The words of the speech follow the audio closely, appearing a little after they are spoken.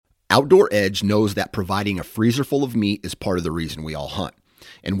Outdoor Edge knows that providing a freezer full of meat is part of the reason we all hunt.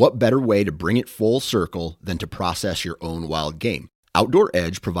 And what better way to bring it full circle than to process your own wild game? Outdoor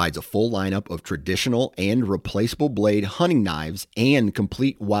Edge provides a full lineup of traditional and replaceable blade hunting knives and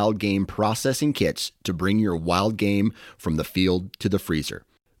complete wild game processing kits to bring your wild game from the field to the freezer.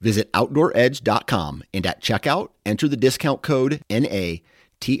 Visit OutdoorEdge.com and at checkout, enter the discount code NATION30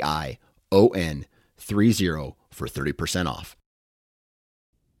 for 30% off.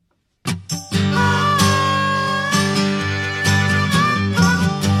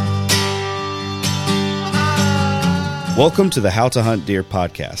 Welcome to the How to Hunt Deer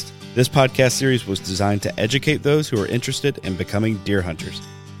podcast. This podcast series was designed to educate those who are interested in becoming deer hunters.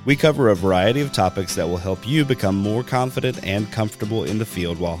 We cover a variety of topics that will help you become more confident and comfortable in the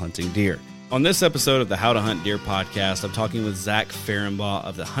field while hunting deer. On this episode of the How to Hunt Deer podcast, I'm talking with Zach Fehrenbaugh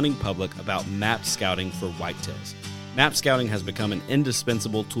of the Hunting Public about map scouting for whitetails. Map scouting has become an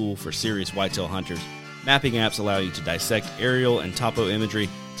indispensable tool for serious whitetail hunters. Mapping apps allow you to dissect aerial and topo imagery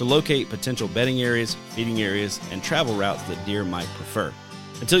to locate potential bedding areas, feeding areas, and travel routes that deer might prefer.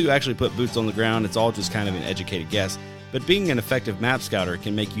 Until you actually put boots on the ground, it's all just kind of an educated guess, but being an effective map scouter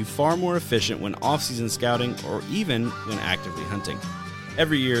can make you far more efficient when off-season scouting or even when actively hunting.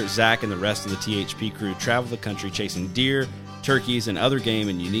 Every year, Zach and the rest of the THP crew travel the country chasing deer, turkeys, and other game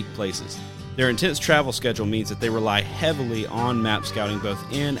in unique places. Their intense travel schedule means that they rely heavily on map scouting both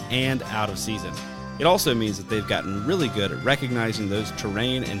in and out of season. It also means that they've gotten really good at recognizing those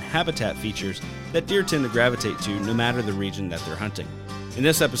terrain and habitat features that deer tend to gravitate to no matter the region that they're hunting. In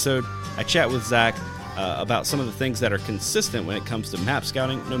this episode, I chat with Zach about some of the things that are consistent when it comes to map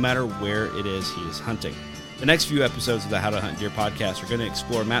scouting, no matter where it is he is hunting. The next few episodes of the How to Hunt Deer podcast are going to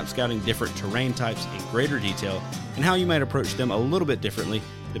explore map scouting different terrain types in greater detail and how you might approach them a little bit differently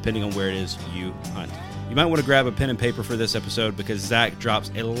depending on where it is you hunt. You might want to grab a pen and paper for this episode because Zach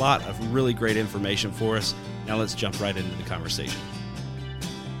drops a lot of really great information for us. Now let's jump right into the conversation.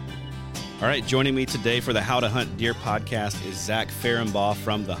 All right, joining me today for the How to Hunt Deer podcast is Zach Fehrenbaugh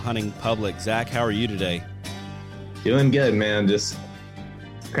from the Hunting Public. Zach, how are you today? Doing good, man. Just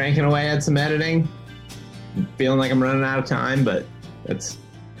cranking away at some editing. Feeling like I'm running out of time, but that's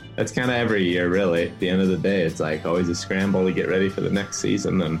kind of every year, really. At the end of the day, it's like always a scramble to get ready for the next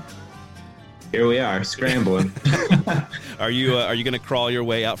season, and here we are, scrambling. Are you going to crawl your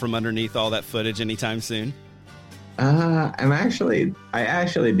way out from underneath all that footage anytime soon? I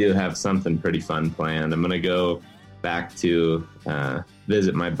actually do have something pretty fun planned. I'm going to go back to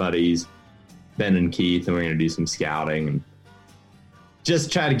visit my buddies, Ben and Keith, and we're going to do some scouting and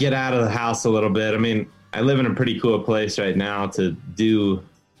just try to get out of the house a little bit. I mean, I live in a pretty cool place right now to do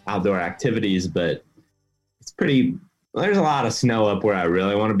outdoor activities, but there's a lot of snow up where I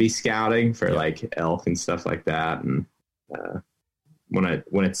really want to be scouting for like elk and stuff like that. And when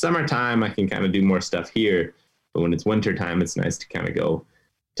it's summertime, I can kind of do more stuff here. But when it's wintertime, it's nice to kind of go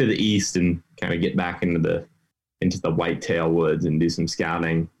to the east and kind of get back into the whitetail woods and do some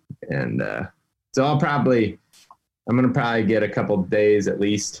scouting. And so I'm going to probably get a couple days at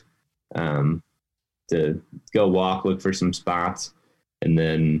least to go walk, look for some spots, and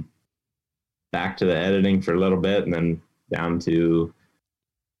then back to the editing for a little bit, and then down to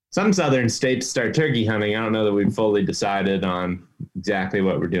some southern state to start turkey hunting. I don't know that we've fully decided on exactly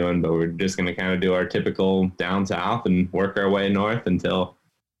what we're doing, but we're just going to kind of do our typical down south and work our way north until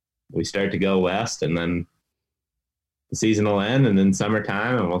we start to go west, and then the season will end, and then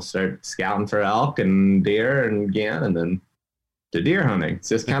summertime, and we'll start scouting for elk and deer and again, and then to deer hunting. It's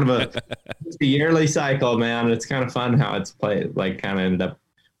just kind of it's a yearly cycle, man. It's kind of fun how it's played, like kind of ended up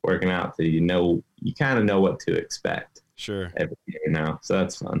working out so you kind of know what to expect. Sure. Every year now. So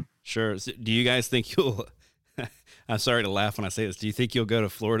that's fun. Sure. So do you guys think you'll, I'm sorry to laugh when I say this, do you think you'll go to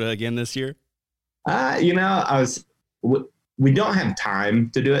Florida again this year? We don't have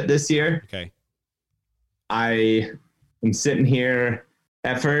time to do it this year. Okay. I am sitting here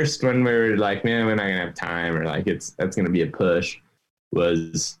at first when we were like, man, we're not going to have time, or like that's going to be a push, I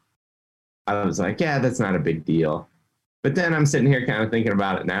was like, yeah, that's not a big deal. But then I'm sitting here kind of thinking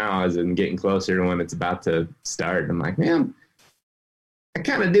about it now as in getting closer to when it's about to start. I'm like, man, I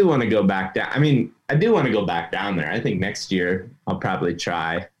kind of do want to go back down. I mean, I do want to go back down there. I think next year I'll probably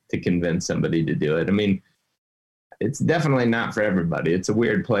try to convince somebody to do it. I mean, it's definitely not for everybody. It's a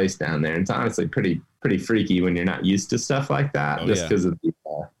weird place down there. It's honestly pretty freaky when you're not used to stuff like that. Just because of the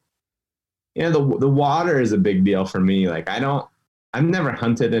water is a big deal for me. Like I've never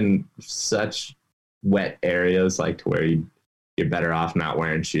hunted in such wet areas, like to where you're better off not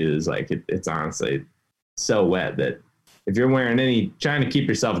wearing shoes. Like it's honestly so wet that if you're trying to keep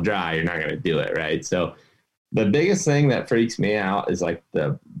yourself dry, you're not going to do it. Right. So the biggest thing that freaks me out is like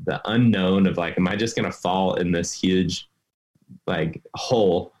the unknown of like, am I just gonna fall in this huge like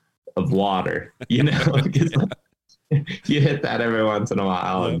hole of water? You know, because you hit that every once in a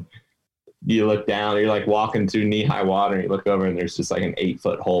while, and you look down, you're like walking through knee-high water, and you look over, and there's just like an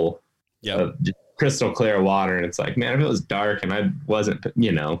 8-foot hole of just crystal clear water, and it's like, man, if it was dark and I wasn't,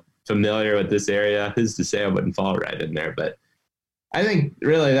 familiar with this area, who's to say I wouldn't fall right in there? But I think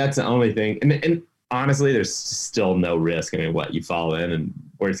really that's the only thing, and honestly, there's still no risk. I mean, you fall in, and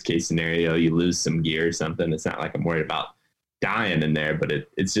worst case scenario, you lose some gear or something. It's not like I'm worried about dying in there, but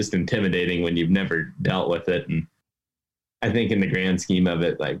it's just intimidating when you've never dealt with it. And I think in the grand scheme of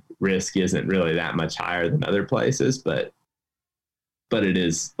it, like risk isn't really that much higher than other places, but it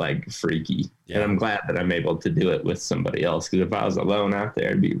is like freaky. Yeah. And I'm glad that I'm able to do it with somebody else, because if I was alone out there,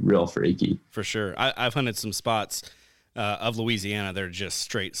 it'd be real freaky. For sure. I've hunted some spots of Louisiana. They're just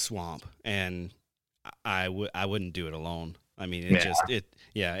straight swamp, and I wouldn't do it alone. I mean,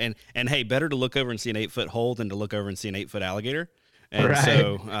 And hey, better to look over and see an 8-foot hole than to look over and see an 8-foot alligator. And right.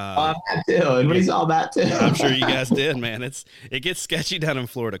 So, that too, and we saw that too. I'm sure you guys did, man. It gets sketchy down in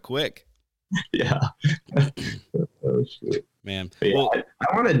Florida quick. Yeah. Oh shit, man. Yeah, well,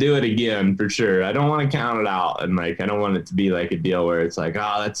 I want to do it again for sure. I don't want to count it out, and like I don't want it to be like a deal where it's like,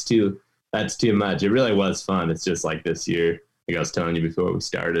 oh, that's too much. It really was fun. It's just like this year, like I was telling you before we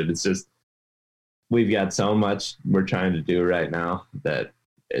started, it's just we've got so much we're trying to do right now that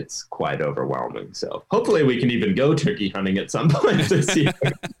it's quite overwhelming. So hopefully we can even go turkey hunting at some point this year.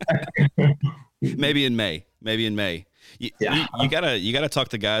 Maybe in May. You gotta talk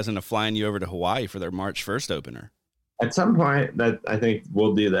the guys into flying you over to Hawaii for their March 1st opener. At some point, that I think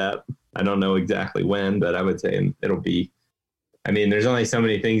we'll do that. I don't know exactly when, but I would say it'll be. I mean, there's only so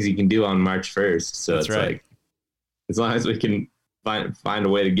many things you can do on March 1st, so that's it's right. Like as long as we can find a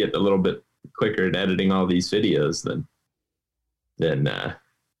way to get a little bit quicker at editing all these videos, then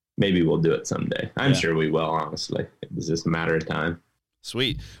maybe we'll do it someday. I'm sure we will. Honestly, it's just a matter of time.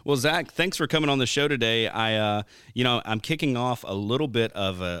 Sweet. Well, Zach, thanks for coming on the show today. I'm kicking off a little bit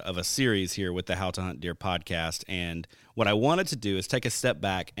of a series here with the How to Hunt Deer podcast. And what I wanted to do is take a step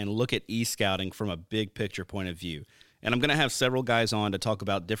back and look at e-scouting from a big picture point of view. And I'm going to have several guys on to talk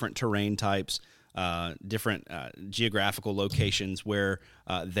about different terrain types, different geographical locations where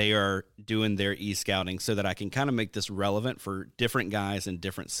they are doing their e-scouting, so that I can kind of make this relevant for different guys in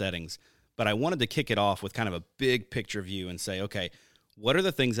different settings. But I wanted to kick it off with kind of a big picture view and say, okay, what are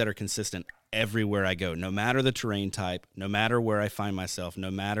the things that are consistent everywhere I go, no matter the terrain type, no matter where I find myself, no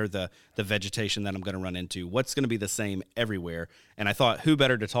matter the vegetation that I'm going to run into, what's going to be the same everywhere? And I thought, who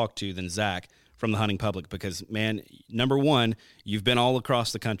better to talk to than Zach from the Hunting Public? Because, man, number one, you've been all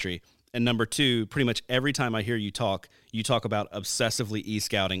across the country. And number two, pretty much every time I hear you talk about obsessively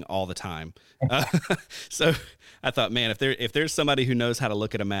e-scouting all the time. So I thought, man, if there's somebody who knows how to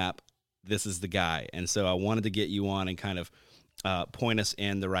look at a map, this is the guy. And so I wanted to get you on and kind of point us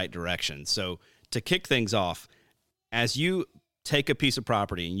in the right direction. So to kick things off, as you take a piece of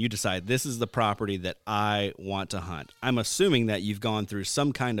property and you decide this is the property that I want to hunt, I'm assuming that you've gone through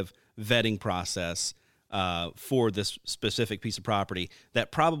some kind of vetting process for this specific piece of property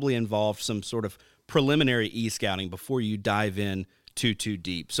that probably involved some sort of preliminary e-scouting before you dive in too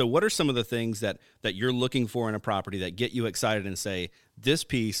deep. So what are some of the things that you're looking for in a property that get you excited and say, this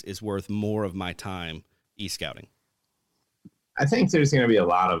piece is worth more of my time e-scouting? I think there's going to be a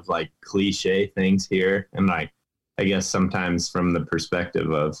lot of like cliche things here. And like, I guess sometimes from the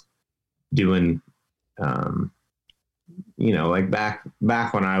perspective of doing, like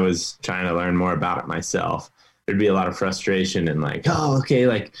back when I was trying to learn more about it myself, there'd be a lot of frustration and like, oh, okay.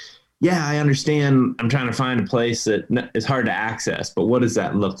 Like, yeah, I understand. I'm trying to find a place that is hard to access, but what does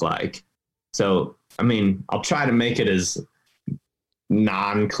that look like? So, I mean, I'll try to make it as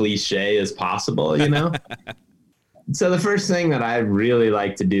non-cliche as possible, So the first thing that I really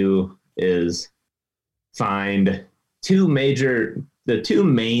like to do is find the two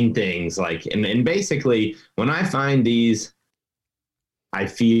main things, like, and basically when I find these, I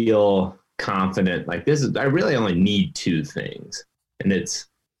feel confident, like I really only need two things, and it's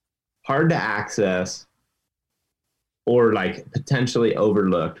hard to access or like potentially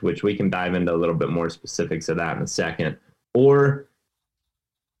overlooked, which we can dive into a little bit more specifics of that in a second, or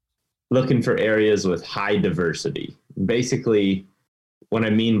looking for areas with high diversity. Basically, what I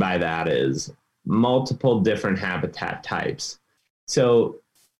mean by that is multiple different habitat types. So,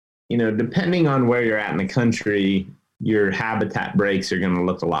 depending on where you're at in the country, your habitat breaks are going to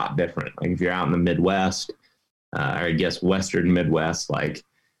look a lot different. Like if you're out in the Midwest, or I guess Western Midwest, like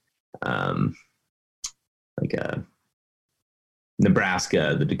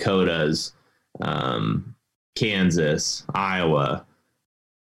Nebraska, the Dakotas, Kansas, Iowa,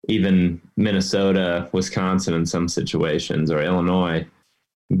 even Minnesota, Wisconsin in some situations, or Illinois,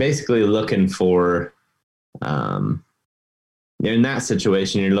 basically looking for, in that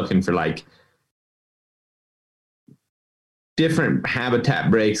situation, you're looking for like different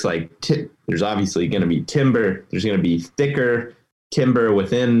habitat breaks. Like there's obviously going to be timber, there's going to be thicker timber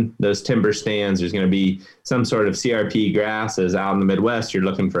within those timber stands. There's going to be some sort of CRP grasses out in the Midwest. You're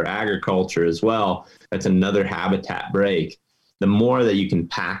looking for agriculture as well. That's another habitat break. The more that you can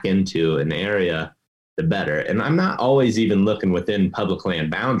pack into an area, the better. And I'm not always even looking within public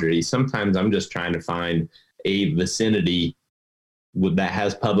land boundaries. Sometimes I'm just trying to find a vicinity that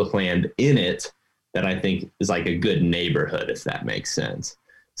has public land in it that I think is like a good neighborhood, if that makes sense.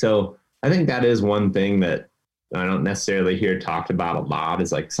 So I think that is one thing that I don't necessarily hear talked about a lot,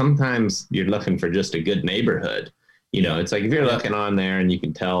 is like sometimes you're looking for just a good neighborhood. It's like if you're looking on there and you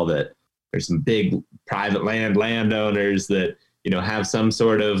can tell that there's some big private landowners that, have some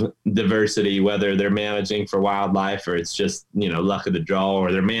sort of diversity, whether they're managing for wildlife or it's just, luck of the draw,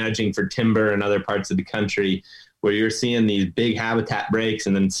 or they're managing for timber in other parts of the country, where you're seeing these big habitat breaks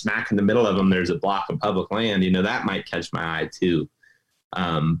and then smack in the middle of them, there's a block of public land, that might catch my eye too.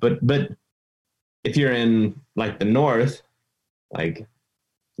 But if you're in like the north, like,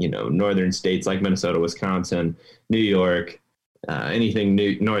 northern states like Minnesota, Wisconsin, New York, anything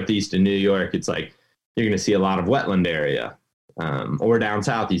northeast of New York, it's like you're going to see a lot of wetland area. Or down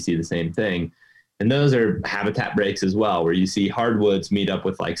south, you see the same thing. And those are habitat breaks as well, where you see hardwoods meet up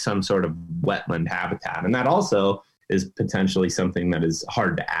with like some sort of wetland habitat. And that also is potentially something that is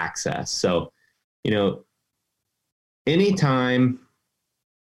hard to access. So, anytime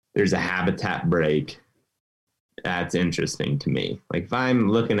there's a habitat break, that's interesting to me. Like if I'm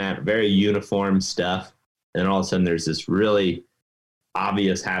looking at very uniform stuff and all of a sudden there's this really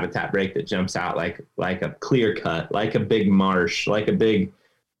obvious habitat break that jumps out like a clear cut, like a big marsh, like a big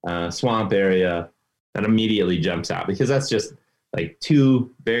swamp area, that immediately jumps out, because that's just like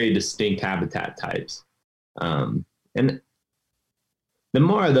two very distinct habitat types. And the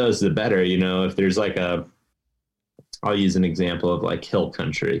more of those, the better. If there's like I'll use an example of like hill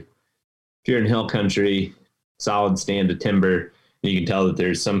country. If you're in hill country, solid stand of timber, you can tell that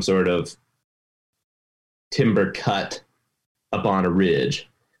there's some sort of timber cut up on a ridge,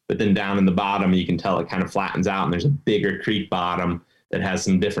 but then down in the bottom, you can tell it kind of flattens out and there's a bigger creek bottom that has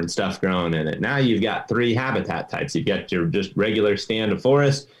some different stuff growing in it. Now you've got three habitat types. You've got your just regular stand of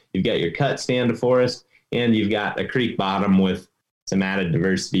forest, you've got your cut stand of forest, and you've got a creek bottom with some added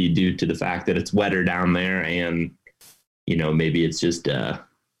diversity due to the fact that it's wetter down there. And, maybe it's just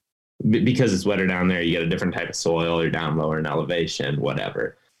because it's wetter down there, you get a different type of soil, you're down lower in elevation,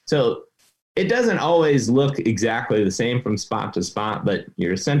 whatever. So it doesn't always look exactly the same from spot to spot, but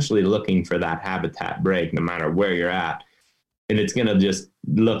you're essentially looking for that habitat break no matter where you're at. And it's going to just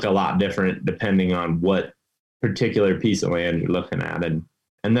look a lot different depending on what particular piece of land you're looking at. And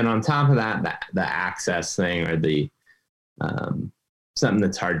then on top of that, the access thing, or the something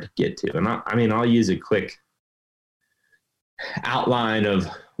that's hard to get to. And I'll use a quick outline of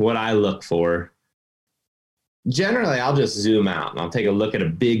what I look for. Generally, I'll just zoom out and I'll take a look at a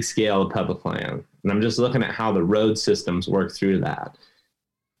big scale of public land. And I'm just looking at how the road systems work through that.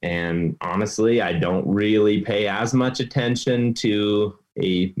 And honestly, I don't really pay as much attention to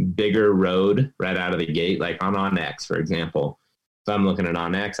a bigger road right out of the gate, like on OnX, for example. If I'm looking at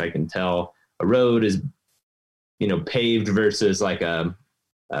OnX, I can tell a road is, paved versus like a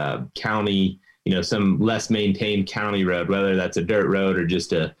county, some less maintained county road, whether that's a dirt road or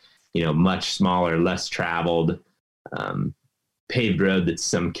just a, much smaller, less traveled paved road that's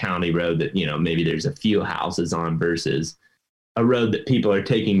some county road that, maybe there's a few houses on, versus a road that people are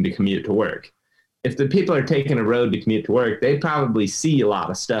taking to commute to work. If the people are taking a road to commute to work, they probably see a lot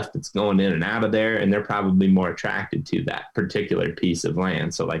of stuff that's going in and out of there, and they're probably more attracted to that particular piece of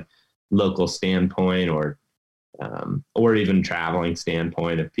land. So like local standpoint, or even traveling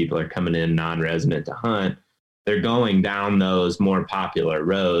standpoint, if people are coming in non-resident to hunt, they're going down those more popular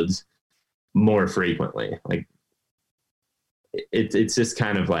roads more frequently. Like it's just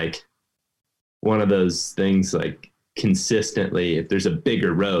kind of like one of those things, like consistently, if there's a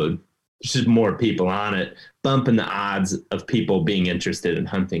bigger road, there's just more people on it, bumping the odds of people being interested in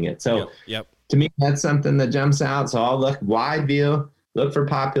hunting it. So yep. To me, that's something that jumps out. So I'll look wide view, look for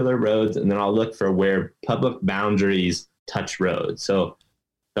popular roads, and then I'll look for where public boundaries touch roads. So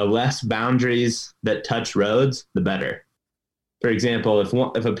the less boundaries that touch roads, the better. For example,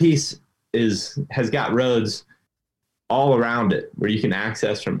 if a piece has got roads all around it where you can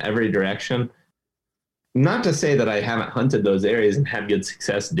access from every direction, not to say that I haven't hunted those areas and had good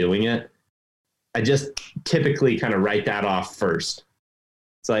success doing it, I just typically kind of write that off first.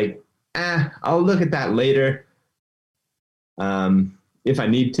 It's like, I'll look at that later if I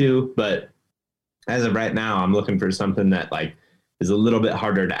need to. But as of right now, I'm looking for something that like is a little bit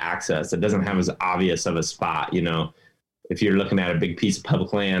harder to access. It doesn't have as obvious of a spot. You know, if you're looking at a big piece of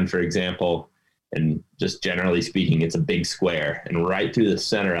public land, for example, and just generally speaking, it's a big square, and right through the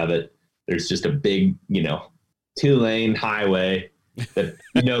center of it, there's just a big, 2-lane highway that,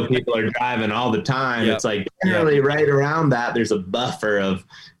 people are driving all the time. Yep. It's like generally right around that, there's a buffer of,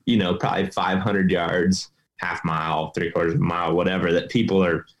 probably 500 yards, half mile, 3/4 mile, whatever, that people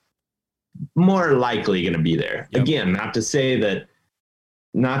are more likely going to be there. Yep. Again, not to say that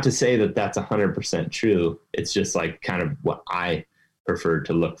that's 100% true. It's just like kind of what I prefer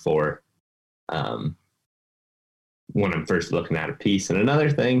to look for when I'm first looking at a piece. And another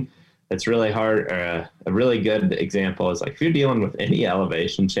thing that's really hard, a really good example is like if you're dealing with any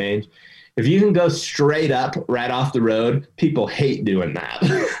elevation change, if you can go straight up right off the road, people hate doing that.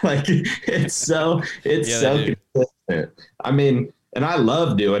 Like it's so consistent. I mean, and I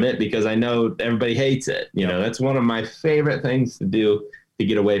love doing it because I know everybody hates it. That's one of my favorite things to do to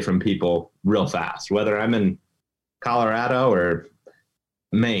get away from people real fast, whether I'm in Colorado or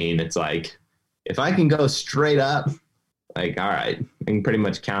Maine. It's like, if I can go straight up, like, all right, I can pretty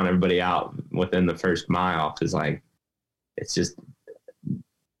much count everybody out within the first mile. Cause like, it's just,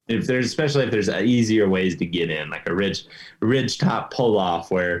 especially if there's easier ways to get in, like a ridge top pull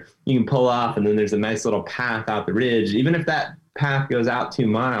off where you can pull off and then there's a nice little path out the ridge. Even if that path goes out 2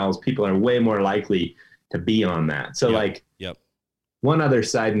 miles, people are way more likely to be on that. So one other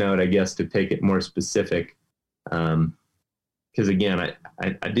side note, I guess, to take it more specific. Cause again,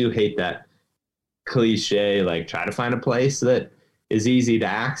 I do hate that cliche, like try to find a place that is easy to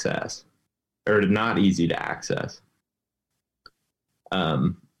access or not easy to access.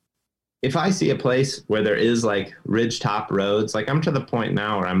 If I see a place where there is like ridge top roads, like I'm to the point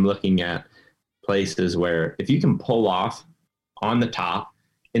now where I'm looking at places where if you can pull off on the top,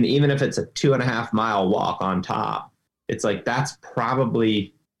 and even if it's a 2.5 mile walk on top, it's like that's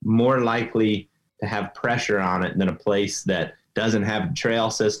probably more likely to have pressure on it than a place that doesn't have a trail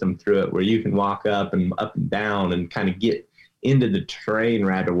system through it where you can walk up and down and kind of get into the terrain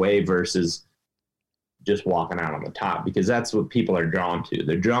right away versus just walking out on the top, because that's what people are drawn to.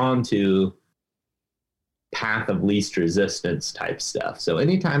 They're drawn to path of least resistance type stuff. So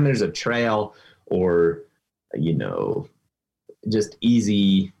anytime there's a trail or, just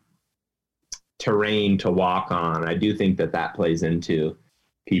easy terrain to walk on, I do think that plays into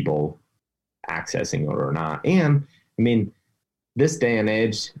people accessing it or not. And I mean, this day and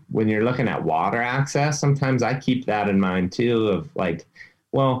age, when you're looking at water access, sometimes I keep that in mind too, of like,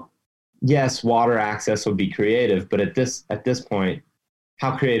 well, yes, water access would be creative, but at this point,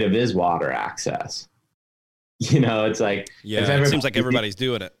 how creative is water access? It's like, it seems like everybody's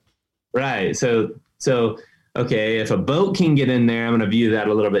doing it. Right. So, okay, if a boat can get in there, I'm going to view that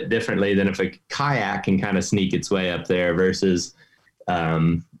a little bit differently than if a kayak can kind of sneak its way up there versus,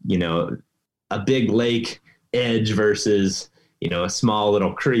 a big lake edge versus, a small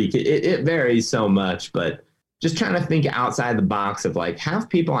little creek. It varies so much, but just trying to think outside the box of like, have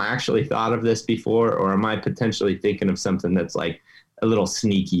people actually thought of this before, or am I potentially thinking of something that's like a little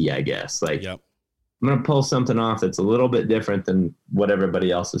sneaky, I guess? Like, I'm going to pull something off that's a little bit different than what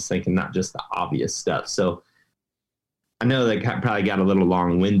everybody else is thinking, not just the obvious stuff. So I know that probably got a little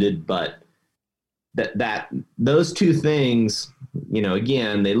long-winded, but those two things,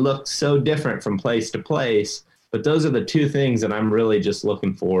 again, they look so different from place to place, but those are the two things that I'm really just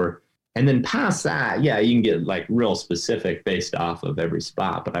looking for. And then past that, you can get like real specific based off of every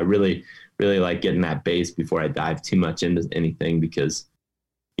spot. But I really, really like getting that base before I dive too much into anything, because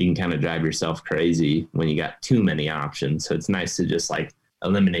you can kind of drive yourself crazy when you got too many options. So it's nice to just like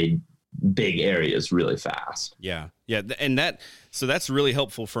eliminate big areas really fast. Yeah. And that's really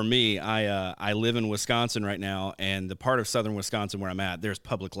helpful for me. I live in Wisconsin right now, and the part of southern Wisconsin where I'm at, there's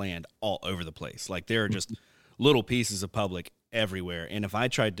public land all over the place. Like there are just little pieces of public everywhere. And if I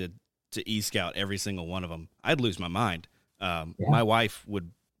tried to e-scout every single one of them, I'd lose my mind. My wife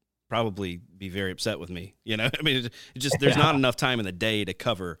would probably be very upset with me. I mean, there's not enough time in the day to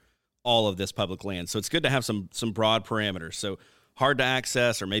cover all of this public land. So it's good to have some broad parameters. So hard to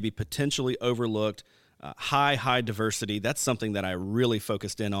access or maybe potentially overlooked, high diversity. That's something that I really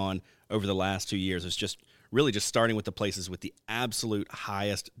focused in on over the last 2 years. It's just really just starting with the places with the absolute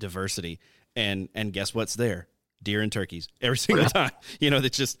highest diversity. And guess what's there? Deer and turkeys every single time.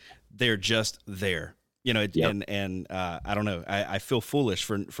 They're just there. And I don't know. I feel foolish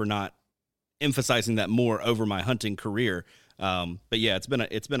for not emphasizing that more over my hunting career. But yeah,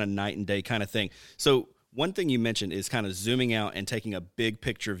 it's been a night and day kind of thing. So one thing you mentioned is kind of zooming out and taking a big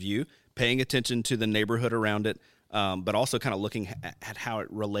picture view, paying attention to the neighborhood around it, but also kind of looking at how it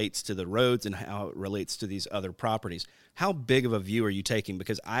relates to the roads and how it relates to these other properties. How big of a view are you taking?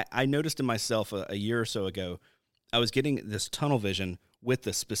 Because I noticed in myself a year or so ago, I was getting this tunnel vision with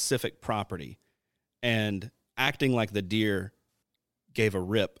the specific property and acting like the deer gave a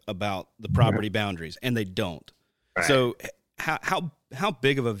rip about the property boundaries, and they don't. Right. So how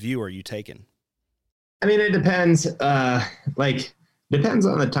big of a view are you taking? I mean, it depends. Depends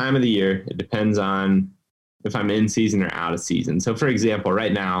on the time of the year. It depends on if I'm in season or out of season. So, for example,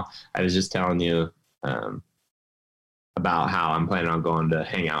 right now, I was just telling you about how I'm planning on going to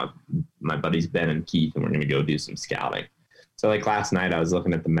hang out with my buddies Ben and Keith, and we're going to go do some scouting. So, like last night, I was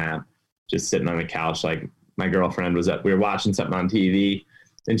looking at the map, just sitting on the couch. Like my girlfriend was up. We were watching something on TV,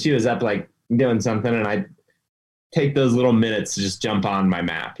 and she was up like doing something, and I take those little minutes to just jump on my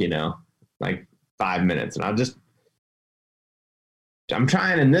map, like 5 minutes, and I'm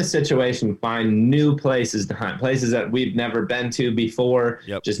trying in this situation find new places to hunt, places that we've never been to before,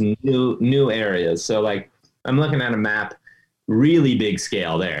 just new areas. So like I'm looking at a map, really big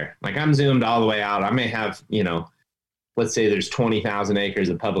scale there. Like I'm zoomed all the way out. I may have, let's say there's 20,000 acres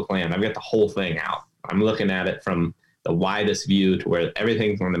of public land. I've got the whole thing out. I'm looking at it from the widest view to where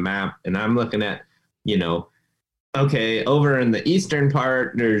everything's on the map, and I'm looking at, okay, over in the eastern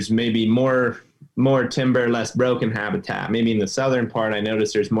part, there's maybe more timber, less broken habitat. Maybe in the southern part, I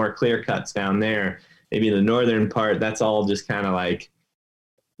notice there's more clear cuts down there. Maybe in the northern part, that's all just kind of like,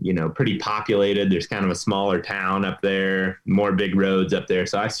 pretty populated. There's kind of a smaller town up there, more big roads up there.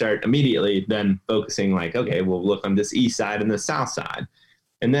 So I start immediately then focusing like, okay, we'll look on this east side and the south side.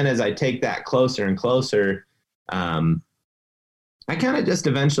 And then as I take that closer and closer, I kind of just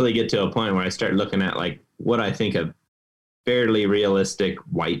eventually get to a point where I start looking at like what I think of fairly realistic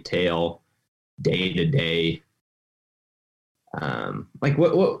whitetail day to day. Like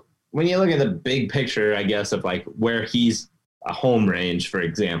what when you look at the big picture, I guess, of like where he's a home range, for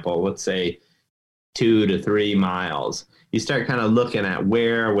example, let's say 2 to 3 miles, you start kind of looking at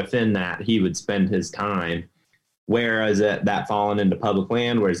where within that he would spend his time. Where is that fallen into public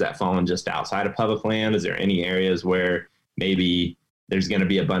land? Where is that fallen just outside of public land? Is there any areas where maybe there's going to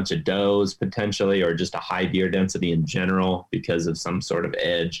be a bunch of does potentially, or just a high deer density in general because of some sort of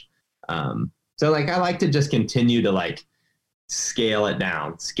edge? So like, I like to just continue to like scale it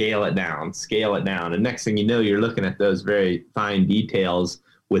down. And next thing you know, you're looking at those very fine details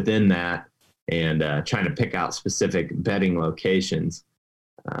within that and trying to pick out specific bedding locations.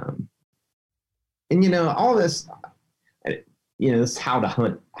 And, all this, this how to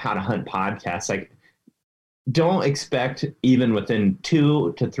hunt podcast, like, don't expect even within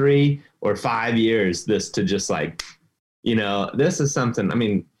 2 to 3 or 5 years, this to just like, this is something, I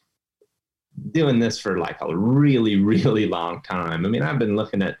mean, doing this for like a really, really long time. I mean, I've been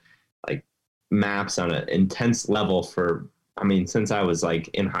looking at like maps on an intense level since I was like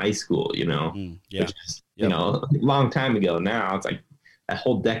in high school, which is, a long time ago now. It's like a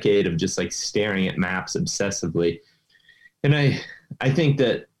whole decade of just like staring at maps obsessively. And I think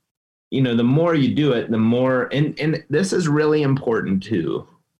that, the more you do it, the more, and this is really important too.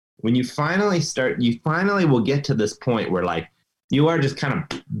 When you finally will get to this point where like, you are just kind of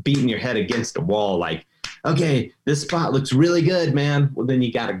beating your head against a wall. Like, okay, this spot looks really good, man. Well, then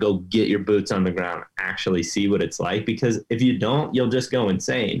you got to go get your boots on the ground, actually see what it's like. Because if you don't, you'll just go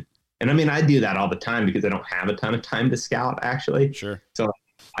insane. And I mean, I do that all the time because I don't have a ton of time to scout, actually. Sure. So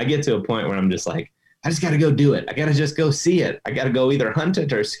I get to a point where I'm just like, I just got to go do it. I got to just go see it. I got to go either hunt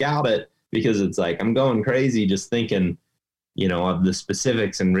it or scout it, because it's like I'm going crazy just thinking, of the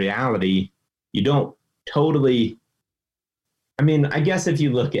specifics. And reality, you don't totally. I mean, I guess if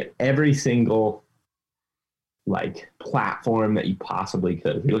you look at every single like platform that you possibly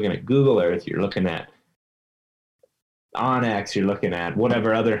could, if you're looking at Google Earth, you're looking at Onyx, you're looking at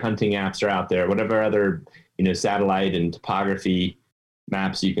whatever other hunting apps are out there, whatever other, satellite and topography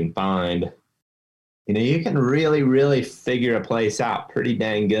maps you can find, you can really, really figure a place out pretty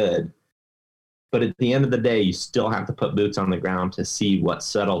dang good. But at the end of the day, you still have to put boots on the ground to see what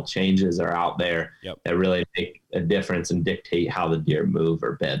subtle changes are out there that really make a difference and dictate how the deer move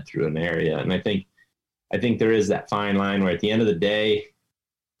or bed through an area. And I think there is that fine line where at the end of the day,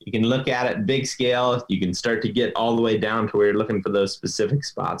 you can look at it big scale. You can start to get all the way down to where you're looking for those specific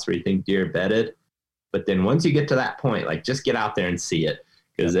spots where you think deer bedded. But then once you get to that point, like, just get out there and see it.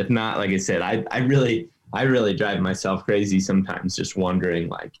 Because if not, like I said, I really drive myself crazy sometimes just wondering,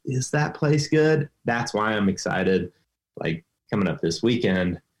 like, is that place good? That's why I'm excited, like, coming up this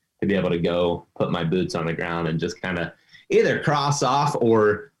weekend to be able to go put my boots on the ground and just kind of, either cross off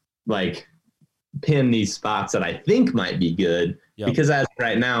or like pin these spots that I think might be good. Yep. Because as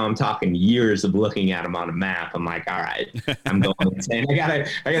right now, I'm talking years of looking at them on a map. I'm like, all right, I'm going insane. I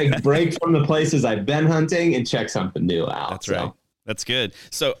gotta break from the places I've been hunting and check something new out. That's right. That's good.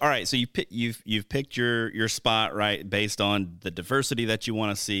 So, all right. So you've picked your spot, right, based on the diversity that you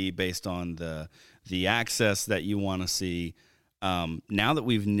want to see, based on the access that you want to see. Now that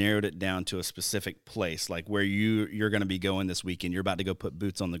we've narrowed it down to a specific place, like where you're going to be going this weekend, you're about to go put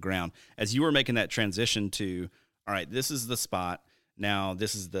boots on the ground. As you were making that transition to, all right, this is the spot. Now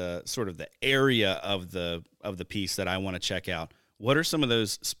this is the sort of the area of the piece that I want to check out. What are some of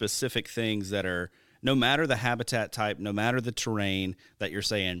those specific things that are, no matter the habitat type, no matter the terrain, that you're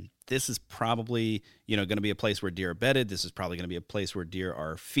saying, this is probably, going to be a place where deer are bedded. This is probably going to be a place where deer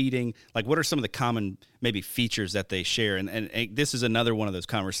are feeding. Like, what are some of the common maybe features that they share? And this is another one of those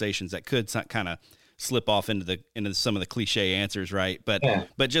conversations that could kind of slip off into some of the cliche answers, right? But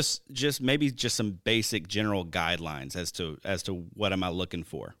just maybe just some basic general guidelines as to what am I looking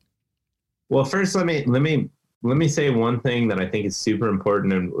for? Well, first let me say one thing that I think is super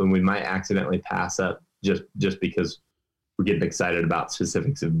important, and we might accidentally pass up just because we're getting excited about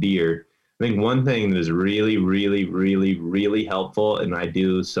specifics of deer. I think one thing that is really, really, really, really helpful, and I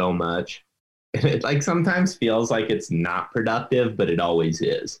do so much, and it like sometimes feels like it's not productive, but it always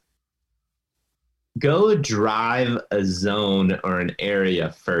is. Go drive a zone or an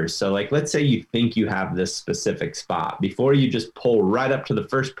area first. So like, let's say you think you have this specific spot. Before you just pull right up to the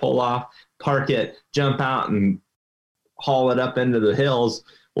first pull off, park it, jump out and haul it up into the hills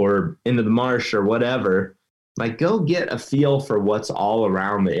or into the marsh or whatever, like go get a feel for what's all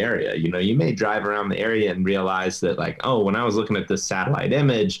around the area. You may drive around the area and realize that like, oh, when I was looking at this satellite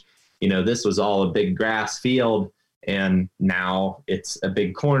image, this was all a big grass field. And now it's a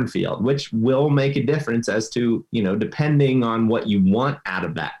big cornfield, which will make a difference as to, depending on what you want out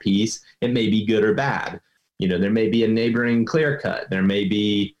of that piece, it may be good or bad. There may be a neighboring clear cut. There may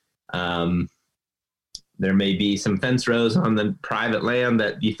be some fence rows on the private land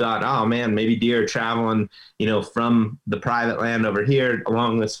that you thought, oh man, maybe deer are traveling, from the private land over here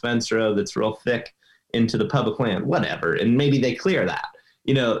along this fence row that's real thick into the public land, whatever. And maybe they clear that.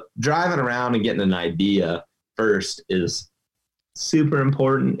 Driving around and getting an idea first is super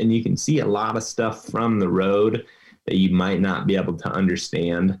important, and you can see a lot of stuff from the road that you might not be able to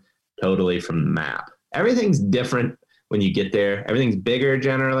understand totally from the map. Everything's different when you get there. Everything's bigger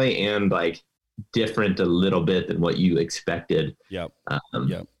generally and like different a little bit than what you expected. When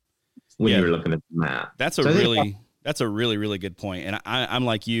you were looking at the map. That's a really, really good point. And I'm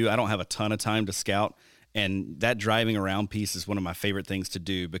like you, I don't have a ton of time to scout, and that driving around piece is one of my favorite things to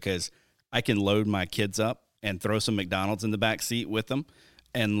do because I can load my kids up and throw some McDonald's in the back seat with them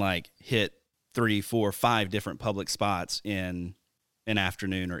and like hit 3, 4, 5 different public spots in an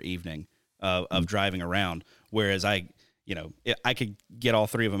afternoon or evening of driving around. Whereas I could get all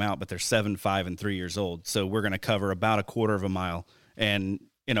 3 of them out, but they're 7, 5, and 3 years old. So we're going to cover about a quarter of a mile, and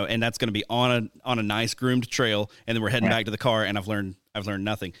that's going to be on a nice groomed trail. And then we're heading back to the car, and I've learned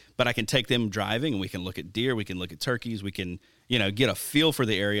nothing, but I can take them driving and we can look at deer, we can look at turkeys, we can, get a feel for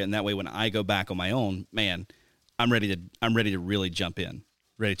the area. And that way, when I go back on my own, man, I'm ready to really jump in,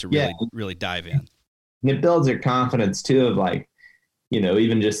 ready to really dive in. It builds your confidence too of like,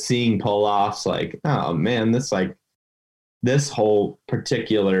 even just seeing pull offs, like, oh man, this whole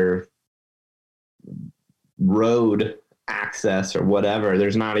particular road access or whatever,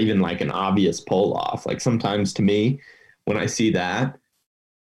 there's not even like an obvious pull off. Like sometimes to me, when I see that,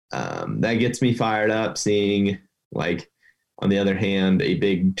 that gets me fired up, seeing like, on the other hand, a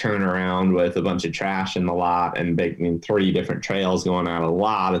big turnaround with a bunch of trash in the lot and 3 different trails going out of the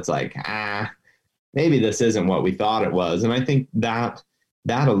lot. It's like, maybe this isn't what we thought it was. And I think that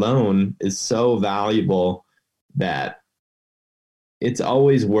alone is so valuable that it's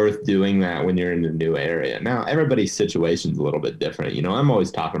always worth doing that when you're in a new area. Now, everybody's situation's a little bit different. I'm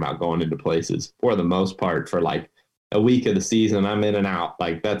always talking about going into places for the most part for like a week of the season. I'm in and out.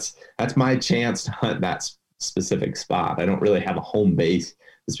 Like that's my chance to hunt that specific spot. I don't really have a home base,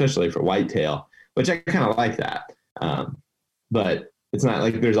 especially for whitetail, which I kind of like that. But it's not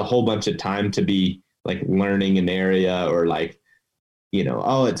like there's a whole bunch of time to be like learning an area or like,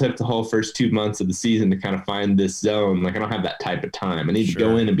 it took the whole first 2 months of the season to kind of find this zone. Like I don't have that type of time. I need to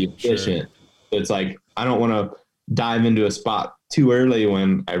go in and be efficient. So it's like, I don't want to dive into a spot too early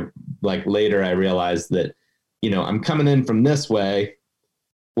when later I realize that, I'm coming in from this way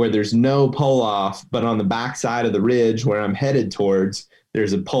where there's no pull off, but on the backside of the ridge where I'm headed towards,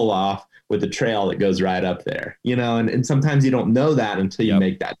 there's a pull off with a trail that goes right up there, and sometimes you don't know that until you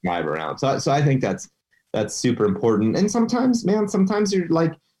make that drive around. So I think that's that's super important. And sometimes, man, sometimes you're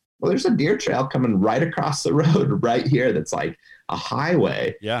like, well, there's a deer trail coming right across the road right here that's like a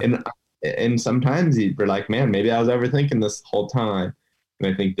highway. Yeah. And sometimes you're like, man, maybe I was overthinking this whole time.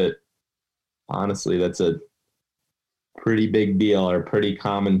 And I think that honestly, that's a pretty big deal or a pretty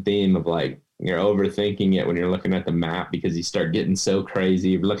common theme of like, you're overthinking it when you're looking at the map because you start getting so crazy.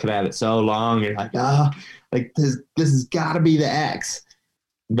 You're looking at it so long. You're like, like this has got to be the X.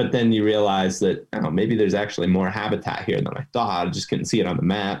 But then you realize that, oh, maybe there's actually more habitat here than I thought. I just couldn't see it on the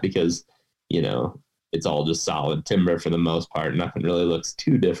map because, you know, it's all just solid timber for the most part. Nothing really looks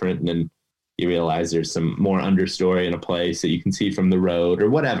too different. And then you realize there's some more understory in a place that you can see from the road or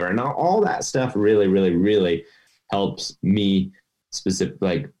whatever. And all that stuff really, really, really helps me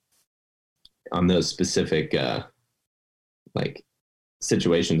like on those specific like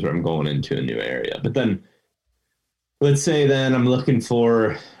situations where I'm going into a new area. But then let's say then I'm looking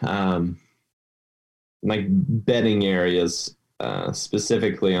for like bedding areas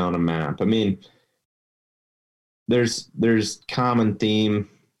specifically on a map. I mean, there's common theme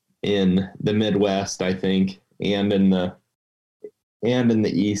in the Midwest, I think, and in the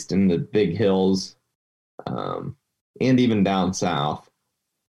East in the big hills, and even down south.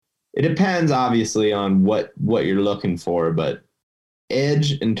 It depends obviously on what you're looking for, but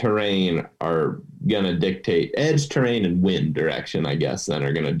edge and terrain are going to dictate edge, terrain, and wind direction, I guess, then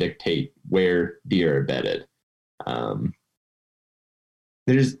are going to dictate where deer are bedded.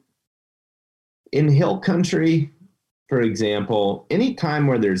 There's in hill country, for example, any time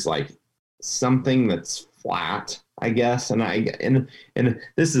where there's like something that's flat, I guess, and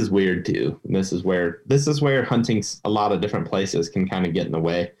this is weird too. And this is where hunting a lot of different places can kind of get in the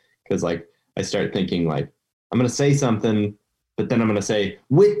way. Because like I start thinking like I'm going to say something, but then I'm going to say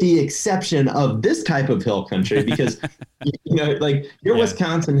with the exception of this type of hill country, because you know, like your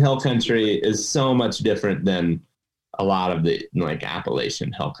Wisconsin hill country is so much different than a lot of the like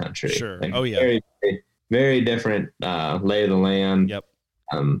Appalachian hill country. Sure. Like, Oh yeah. Very, very, very different lay of the land. Yep.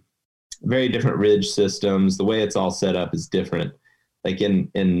 Very different ridge systems. The way it's all set up is different. Like in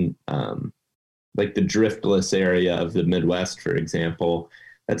like the driftless area of the Midwest, for example,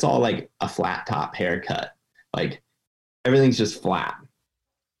 that's all like a flat top haircut. Like everything's just flat.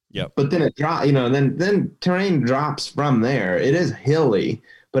 Yep. But then it drops, you know, then terrain drops from there. It is hilly,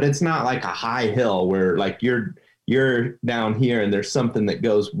 but it's not like a high hill where like you're down here and there's something that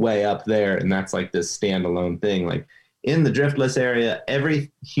goes way up there and that's like this standalone thing. Like in the driftless area,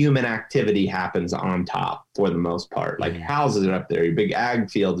 every human activity happens on top for the most part. Like houses are up there, your big ag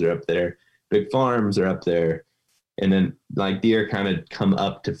fields are up there, big farms are up there. And then like deer kind of come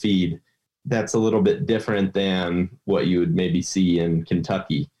up to feed. That's a little bit different than what you would maybe see in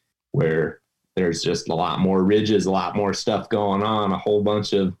Kentucky, where there's just a lot more ridges, a lot more stuff going on, a whole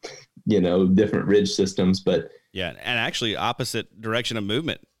bunch of, you know, different ridge systems. But yeah, and actually opposite direction of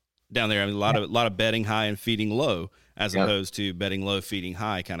movement down there. I mean, a lot of bedding high and feeding low, as opposed to bedding low, feeding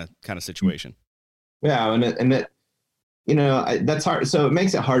high kind of situation. Yeah, and it you know, that's hard. So it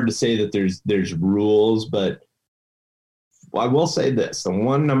makes it hard to say that there's rules, but I will say this: the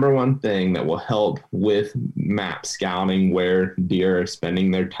number one thing that will help with map scouting where deer are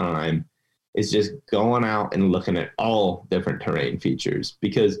spending their time is just going out and looking at all different terrain features,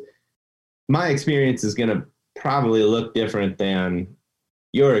 because my experience is going to probably look different than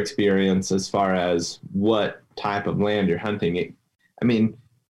your experience as far as what type of land you're hunting. I mean,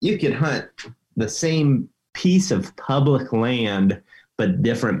 you could hunt the same piece of public land, but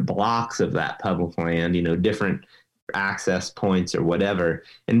different blocks of that public land, you know, different access points or whatever,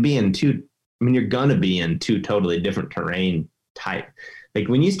 and you're gonna be in two totally different terrain type. Like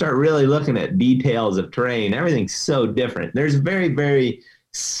when you start really looking at details of terrain, everything's so different. There's very, very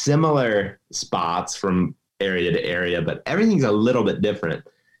similar spots from area to area, but everything's a little bit different.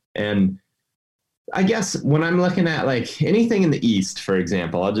 And I guess when I'm looking at like anything in the East, for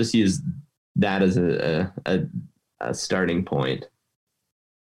example, I'll just use that as a starting point.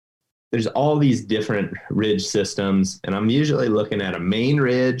 There's all these different ridge systems, and I'm usually looking at a main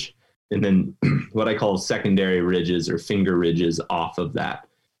ridge and then what I call secondary ridges or finger ridges off of that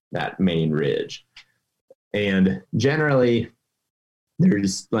main ridge. And generally,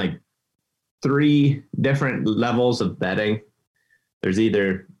 there's like 3 different levels of bedding. There's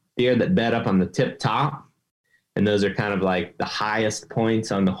either deer that bed up on the tip top, and those are kind of like the highest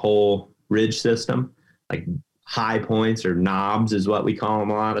points on the whole ridge system, like high points or knobs is what we call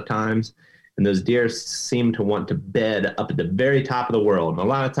them a lot of times. And those deer seem to want to bed up at the very top of the world. And a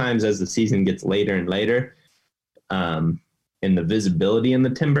lot of times as the season gets later and later, and the visibility in the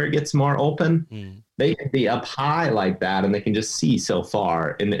timber gets more open, they can be up high like that and they can just see so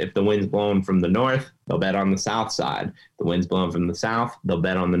far. And if the wind's blowing from the north, they'll bet on the south side. If the wind's blowing from the south, they'll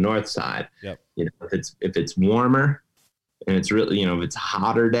bet on the north side. Yep. If it's warmer and it's really, if it's a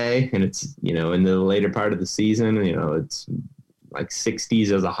hotter day and it's, in the later part of the season, it's like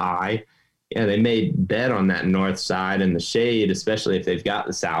 60s as a high. Yeah, they may bet on that north side in the shade, especially if they've got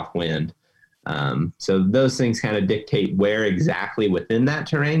the south wind. So those things kind of dictate where exactly within that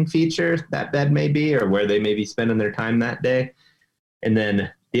terrain feature that bed may be, or where they may be spending their time that day. And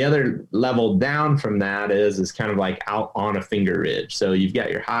then the other level down from that is kind of like out on a finger ridge. So you've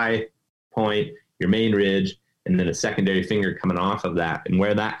got your high point, your main ridge, and then a secondary finger coming off of that. And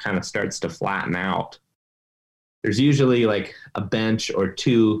where that kind of starts to flatten out, there's usually like a bench or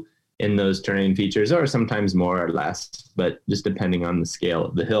two in those terrain features, or sometimes more or less, but just depending on the scale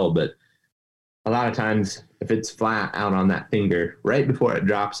of the hill. But a lot of times, if it's flat out on that finger, right before it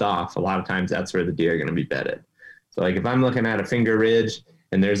drops off, a lot of times that's where the deer are going to be bedded. So like if I'm looking at a finger ridge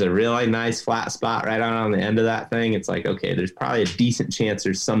and there's a really nice flat spot right out on the end of that thing, it's like, okay, there's probably a decent chance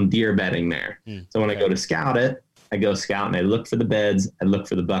there's some deer bedding there. So when I go to scout it, I go scout and I look for the beds, I look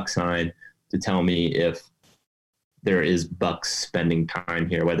for the buck sign to tell me if there is bucks spending time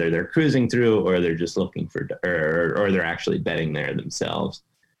here, whether they're cruising through or they're just looking for, or they're actually bedding there themselves.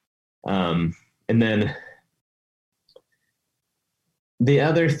 And then the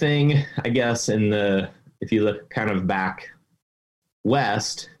other thing, I guess, if you look kind of back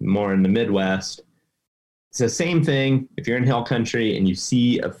west, more in the Midwest, it's the same thing. If you're in hill country and you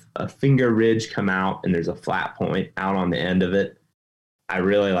see a finger ridge come out and there's a flat point out on the end of it,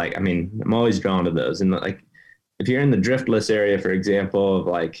 I'm always drawn to those. And like, if you're in the driftless area, for example, of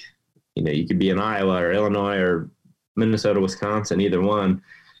like, you could be in Iowa or Illinois or Minnesota, Wisconsin, either one.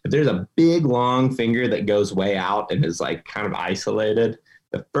 If there's a big long finger that goes way out and is like kind of isolated,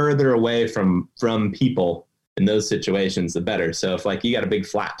 the further away from people in those situations, the better. So if like you got a big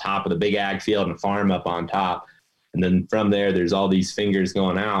flat top with a big ag field and a farm up on top, and then from there, there's all these fingers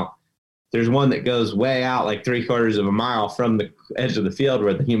going out. There's one that goes way out like 3/4 of a mile from the edge of the field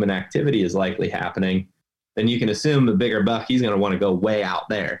where the human activity is likely happening. Then you can assume the bigger buck, he's going to want to go way out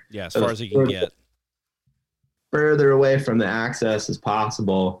there. Yeah, as far as he can get. Further away from the access as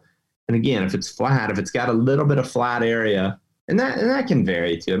possible. And again, if it's flat, if it's got a little bit of flat area, and that can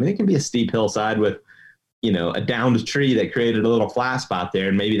vary too. I mean, it can be a steep hillside with, a downed tree that created a little flat spot there,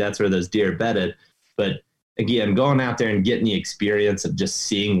 and maybe that's where those deer bedded. But again, going out there and getting the experience of just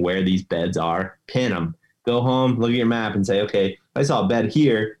seeing where these beds are, pin them, go home, look at your map and say, okay, if I saw a bed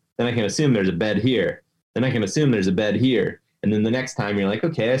here, then I can assume there's a bed here. Then I can assume there's a bed here. And then the next time you're like,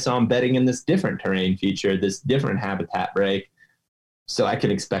 okay, I saw them bedding in this different terrain feature, this different habitat break. So I can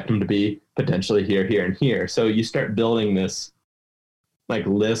expect them to be potentially here, here, and here. So you start building this like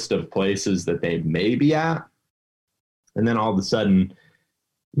list of places that they may be at. And then all of a sudden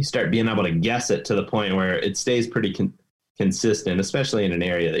you start being able to guess it to the point where it stays pretty consistent, especially in an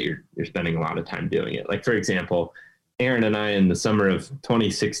area that you're spending a lot of time doing it. Like, for example, Aaron and I in the summer of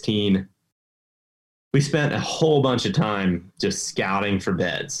 2016, we spent a whole bunch of time just scouting for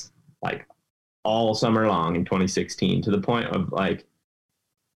beds, like all summer long in 2016, to the point of like,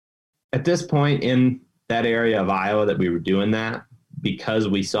 at this point in that area of Iowa that we were doing that, because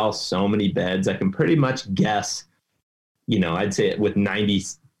we saw so many beds, I can pretty much guess, I'd say with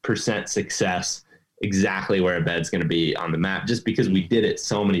 90% success, exactly where a bed's going to be on the map, just because we did it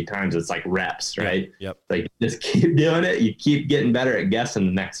so many times. It's like reps, right? Yep. Like just keep doing it. You keep getting better at guessing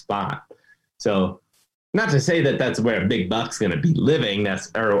the next spot. So, not to say that that's where a big buck's going to be living,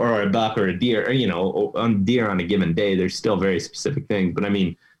 or a buck or a deer, or, on deer on a given day. There's still very specific things, but I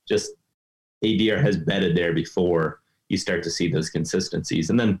mean, just a deer has bedded there before. You start to see those consistencies,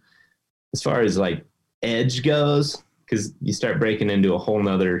 and then as far as like edge goes, because you start breaking into a whole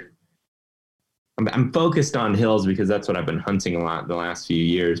nother. I'm focused on hills because that's what I've been hunting a lot the last few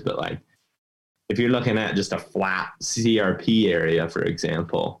years. But like, if you're looking at just a flat CRP area, for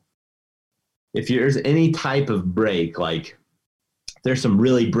example. If there's any type of break, like there's some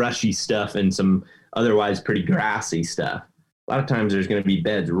really brushy stuff and some otherwise pretty grassy stuff, a lot of times there's going to be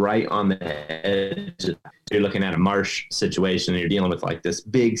beds right on the edge. You're looking at a marsh situation and you're dealing with like this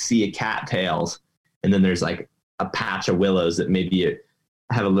big sea of cattails. And then there's like a patch of willows that maybe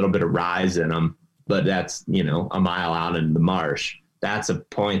have a little bit of rise in them, but that's, a mile out in the marsh. That's a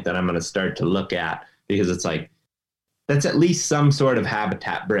point that I'm going to start to look at, because it's like, that's at least some sort of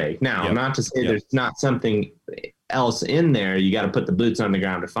habitat break. Now, not to say there's not something else in there. You got to put the boots on the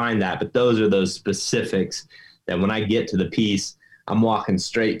ground to find that. But those are those specifics that when I get to the piece, I'm walking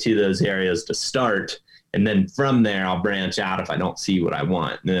straight to those areas to start. And then from there, I'll branch out if I don't see what I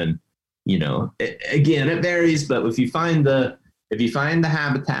want. And then Again, it varies, but if you find the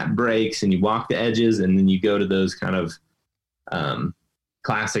habitat breaks and you walk the edges and then you go to those kind of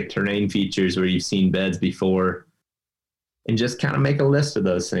classic terrain features where you've seen beds before, and just kind of make a list of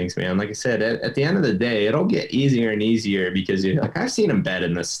those things, man. Like I said, at the end of the day, it'll get easier and easier because you're like, I've seen a bed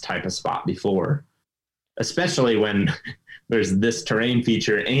in this type of spot before, especially when there's this terrain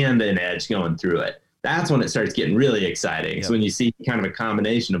feature and an edge going through it. That's when it starts getting really exciting. Yep. So when you see kind of a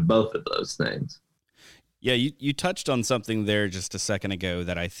combination of both of those things. Yeah, you touched on something there just a second ago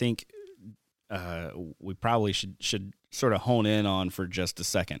that I think we probably should sort of hone in on for just a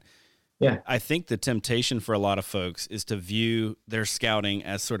second. Yeah. I think the temptation for a lot of folks is to view their scouting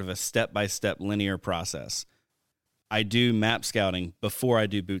as sort of a step-by-step linear process. I do map scouting before I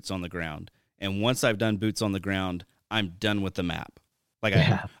do boots on the ground. And once I've done boots on the ground, I'm done with the map.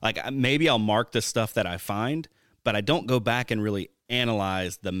 Maybe I'll mark the stuff that I find, but I don't go back and really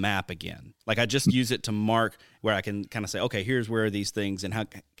analyze the map again. Like I just use it to mark where I can kind of say, okay, here's where these things and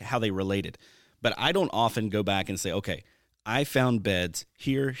how they related. But I don't often go back and say, okay, I found beds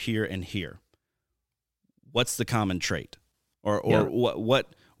here, here, and here. What's the common trait? Or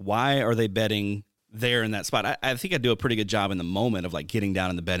why are they bedding there in that spot? I think I do a pretty good job in the moment of like getting down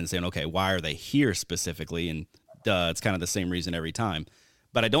in the bed and saying, okay, why are they here specifically? And it's kind of the same reason every time.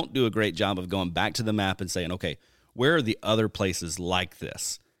 But I don't do a great job of going back to the map and saying, okay, where are the other places like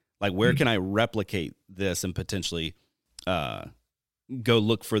this? Like where can I replicate this and potentially go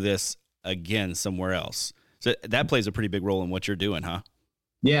look for this again somewhere else? So that plays a pretty big role in what you're doing, huh?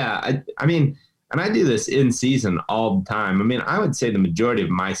 Yeah. I mean, and I do this in season all the time. I mean, I would say the majority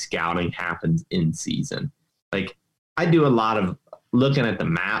of my scouting happens in season. Like I do a lot of looking at the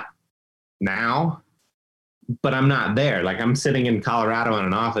map now, but I'm not there. Like I'm sitting in Colorado in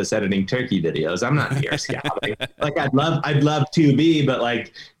an office editing turkey videos. I'm not here scouting. Like I'd love to be, but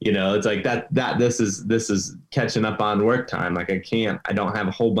like, it's like that this is catching up on work time. Like I don't have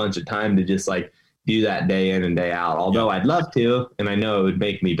a whole bunch of time to just like do that day in and day out. Although I'd love to, and I know it would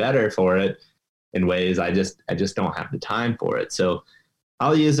make me better for it in ways I just don't have the time for it. So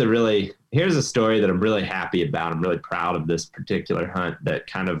I'll use here's a story that I'm really happy about. I'm really proud of this particular hunt that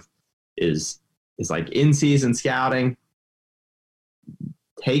kind of is like in season scouting,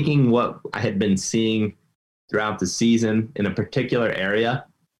 taking what I had been seeing throughout the season in a particular area,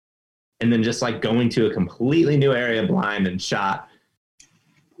 and then just like going to a completely new area blind and shot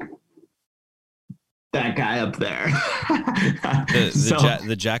that guy up there.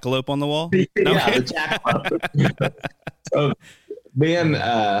 The jackalope on the wall? Yeah, the jackalope. So, man,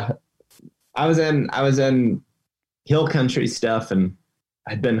 I was in hill country stuff, and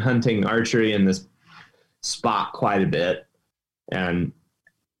I'd been hunting archery in this spot quite a bit, and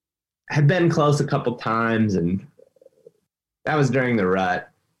had been close a couple times, and that was during the rut,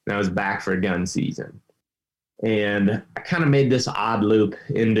 and I was back for gun season. And I kind of made this odd loop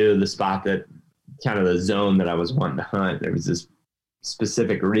into the spot that kind of the zone that I was wanting to hunt. There was this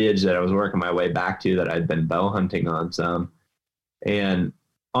specific ridge that I was working my way back to that I'd been bow hunting on some. And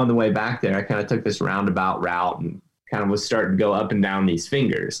on the way back there, I kind of took this roundabout route and kind of was starting to go up and down these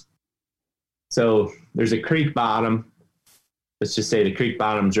fingers. So there's a creek bottom. Let's just say the creek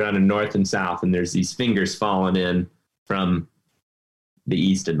bottom's running north and south, and there's these fingers falling in from the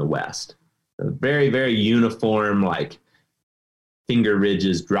east and the west. So very, very uniform, like finger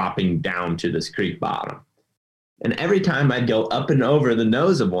ridges dropping down to this creek bottom. And every time I'd go up and over the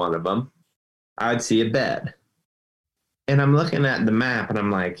nose of one of them, I'd see a bed. And I'm looking at the map, and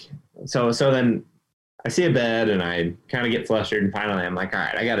I'm like, so then I see a bed, and I kind of get flustered, and finally I'm like, all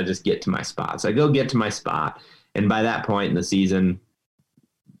right, I got to just get to my spot. So I go get to my spot, and by that point in the season,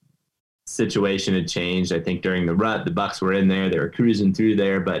 situation had changed. I think during the rut, the bucks were in there, they were cruising through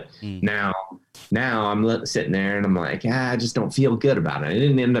there, but now I'm sitting there, and I'm like, I just don't feel good about it. I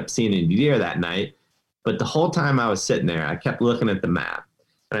didn't end up seeing any deer that night, but the whole time I was sitting there, I kept looking at the map.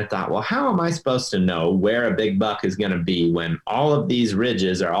 And I thought, well, how am I supposed to know where a big buck is going to be when all of these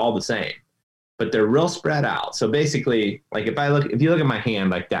ridges are all the same, but they're real spread out? So basically, like if you look at my hand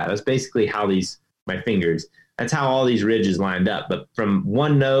like that, that's basically how my fingers, that's how all these ridges lined up. But from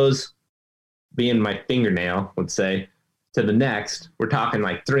one nose being my fingernail, let's say, to the next, we're talking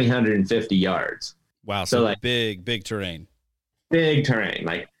like 350 yards. Wow. So like big terrain. Big terrain,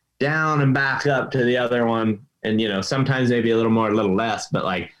 like down and back up to the other one. And, sometimes maybe a little more, a little less, but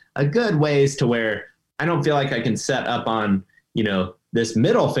like a good ways to where I don't feel like I can set up on, this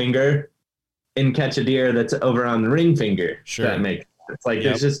middle finger and catch a deer that's over on the ring finger. Sure. That makes sense. Like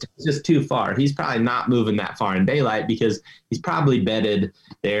it's just too far. He's probably not moving that far in daylight because he's probably bedded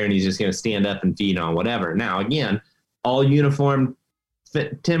there and he's just going to stand up and feed on whatever. Now, again, all uniform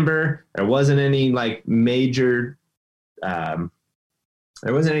timber. There wasn't any like major, there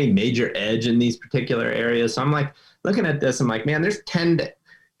wasn't any major edge in these particular areas. So I'm like looking at this. I'm like, man, there's 10,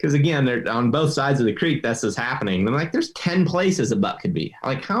 because again, they're on both sides of the creek. That's what's happening. I'm like, there's 10 places a buck could be.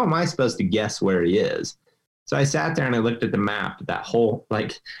 Like, how am I supposed to guess where he is? So I sat there and I looked at the map, that whole,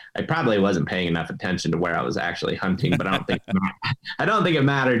 like, I probably wasn't paying enough attention to where I was actually hunting, but I don't think it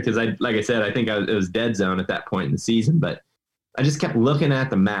mattered because like I said, I think it was dead zone at that point in the season, but I just kept looking at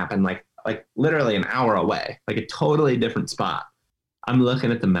the map and like literally an hour away, like a totally different spot. I'm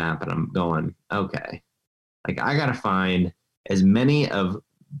looking at the map and I'm going, okay, like I got to find as many of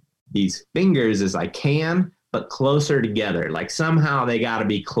these fingers as I can, but closer together. Like somehow they got to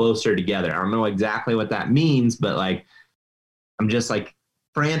be closer together. I don't know exactly what that means, but like, I'm just like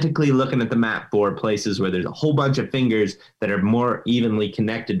frantically looking at the map for places where there's a whole bunch of fingers that are more evenly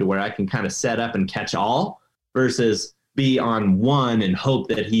connected to where I can kind of set up and catch all versus be on one and hope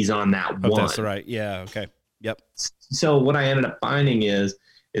that he's on that one. That's right. Yeah. Okay. Yep. So what I ended up finding is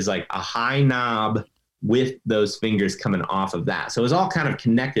like a high knob with those fingers coming off of that. So it was all kind of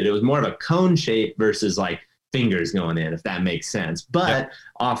connected. It was more of a cone shape versus like fingers going in, if that makes sense. But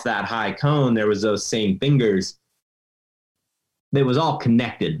off that high cone, there was those same fingers. It was all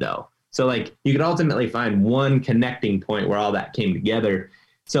connected though. So like you could ultimately find one connecting point where all that came together.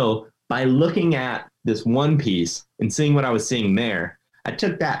 So by looking at this one piece and seeing what I was seeing there, I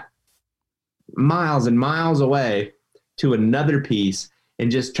took that miles and miles away to another piece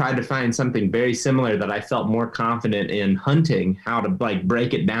and just tried to find something very similar that I felt more confident in hunting, how to like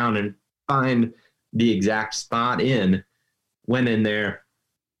break it down and find the exact spot in. Went in there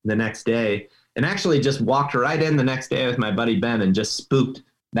the next day and actually just walked right in the next day with my buddy Ben and just spooked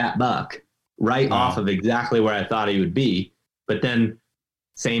that buck right off of exactly where I thought he would be. But then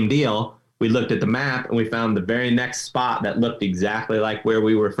same deal. We looked at the map and we found the very next spot that looked exactly like where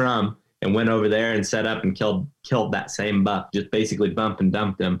we were from and went over there and set up and killed that same buck, just basically bumped and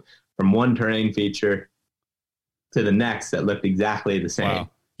dumped him from one terrain feature to the next that looked exactly the same. Wow.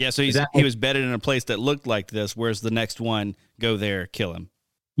 Yeah, so he was bedded in a place that looked like this, whereas the next one, go there, kill him.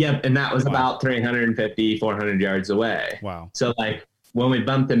 Yep, and that was about 350, 400 yards away. Wow. So, like, when we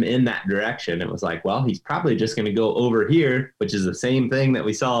bumped him in that direction, it was like, well, he's probably just going to go over here, which is the same thing that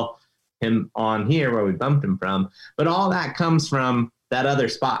we saw him on here where we bumped him from. But all that comes from that other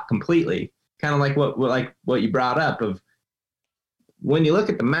spot completely. Kind of like what you brought up of when you look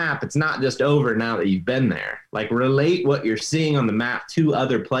at the map, it's not just over now that you've been there. Like relate what you're seeing on the map to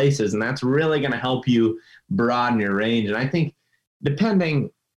other places, and that's really going to help you broaden your range. And I think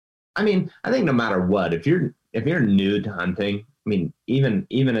I think no matter what, if you're new to hunting, I mean, even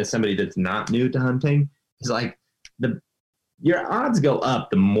as somebody that's not new to hunting, it's like your odds go up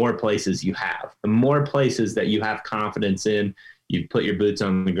the more places you have, the more places that you have confidence in. You put your boots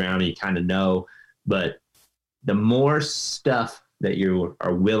on the ground and you kind of know, but the more stuff that you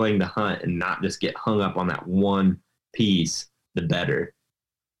are willing to hunt and not just get hung up on that one piece, the better,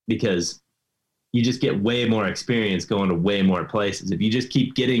 because you just get way more experience going to way more places. If you just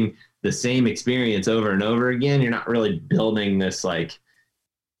keep getting the same experience over and over again, you're not really building this, like,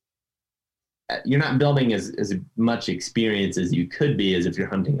 you're not building as much experience as you could be as if you're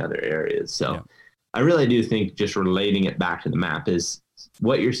hunting other areas. So yeah. I really do think just relating it back to the map is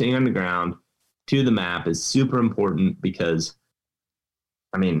what you're seeing on the ground to the map is super important, because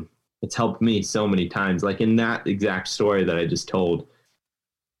I mean, it's helped me so many times. Like in that exact story that I just told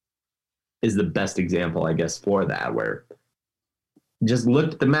is the best example, I guess, for that, where just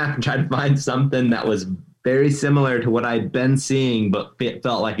looked at the map and tried to find something that was very similar to what I'd been seeing, but it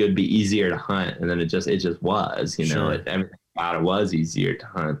felt like it would be easier to hunt. And then it just was, everything about it was easier to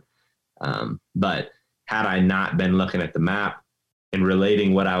hunt. But had I not been looking at the map and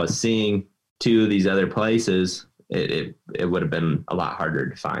relating what I was seeing to these other places, it would have been a lot harder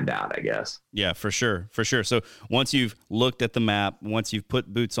to find out, I guess. Yeah, for sure. So once you've looked at the map, once you've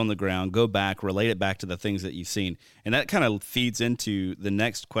put boots on the ground, go back, relate it back to the things that you've seen. And that kind of feeds into the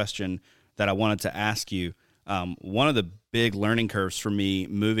next question that I wanted to ask you. One of the big learning curves for me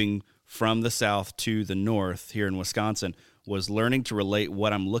moving from the South to the North here in Wisconsin was learning to relate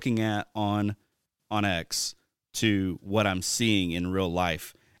what I'm looking at on X to what I'm seeing in real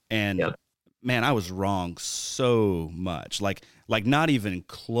life. And yep. Man, I was wrong so much, like not even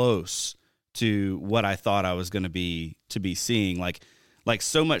close to what I thought I was going to be seeing, like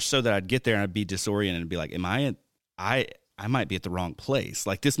so much so that I'd get there and I'd be disoriented and be like, I might be at the wrong place.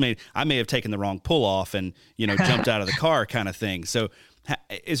 Like I may have taken the wrong pull off and, jumped out of the car kind of thing. So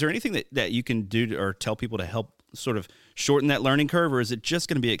is there anything that you can do or tell people to help sort of shorten that learning curve, or is it just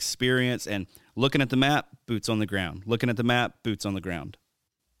going to be experience and looking at the map, boots on the ground, looking at the map, boots on the ground?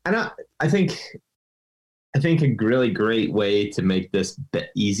 I think a really great way to make this bit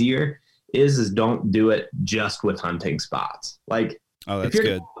easier is don't do it just with hunting spots. Like, Oh, that's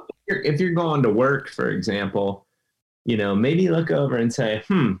good. If you're going to work, for example, maybe look over and say,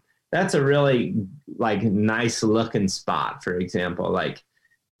 that's a really like nice looking spot, for example. Like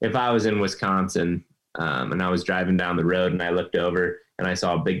if I was in Wisconsin and I was driving down the road and I looked over and I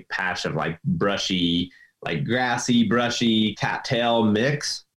saw a big patch of like brushy, like grassy, brushy cattail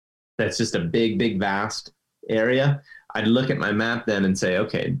mix, that's just a big, vast area. I'd look at my map then and say,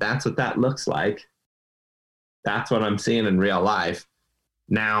 okay, that's what that looks like. That's what I'm seeing in real life.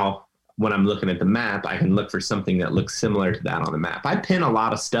 Now, when I'm looking at the map, I can look for something that looks similar to that on the map. I pin a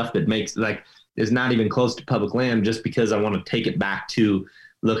lot of stuff that is not even close to public land just because I want to take it back to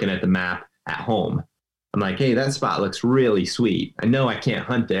looking at the map at home. I'm like, hey, that spot looks really sweet. I know I can't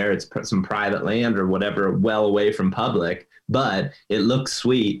hunt there. It's some private land or whatever, well away from public, but it looks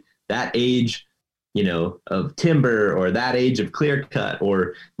sweet. That age, of timber or that age of clear cut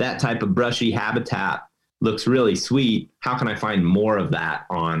or that type of brushy habitat looks really sweet. How can I find more of that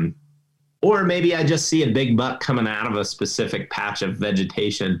on? Or maybe I just see a big buck coming out of a specific patch of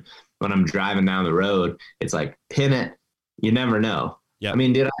vegetation when I'm driving down the road. It's like, pin it. You never know. Yep. I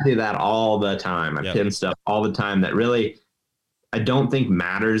mean, dude, I do that all the time. I pin stuff all the time that really I don't think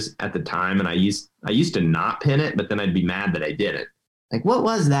matters at the time. And I used to not pin it, but then I'd be mad that I didn't. Like, what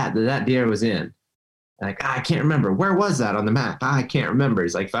was that deer was in? Like, I can't remember. Where was that on the map? I can't remember.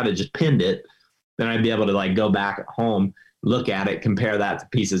 It's like, if I'd have just pinned it, then I'd be able to like go back at home, look at it, compare that to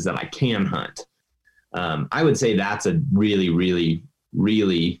pieces that I can hunt. I would say that's a really, really,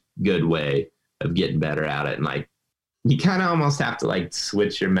 really good way of getting better at it. And like, you kind of almost have to like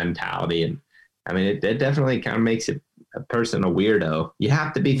switch your mentality. And I mean, it definitely kind of makes a person a weirdo. You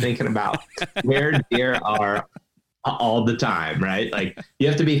have to be thinking about where deer are all the time, right? Like you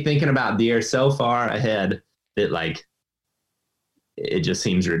have to be thinking about deer so far ahead that like, it just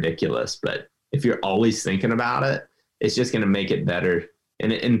seems ridiculous. But if you're always thinking about it, it's just going to make it better.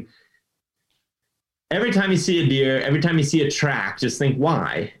 And every time you see a deer, every time you see a track, just think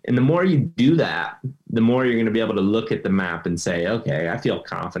why. And the more you do that, the more you're going to be able to look at the map and say, okay, I feel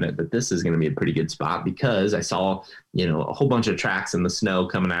confident that this is going to be a pretty good spot because I saw, a whole bunch of tracks in the snow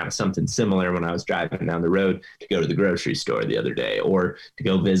coming out of something similar when I was driving down the road to go to the grocery store the other day, or to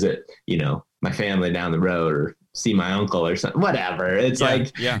go visit, my family down the road, or see my uncle or something, whatever. It's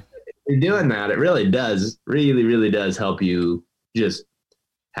you're doing that. It really does, really does help you just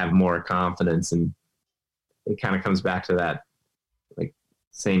have more confidence. And it kind of comes back to that like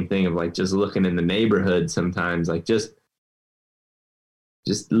same thing of like just looking in the neighborhood sometimes, like just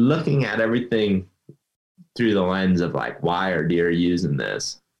looking at everything through the lens of like, why are deer using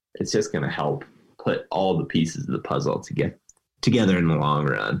this? It's just going to help put all the pieces of the puzzle together in the long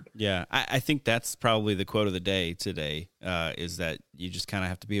run. Yeah. I think that's probably the quote of the day today, is that you just kind of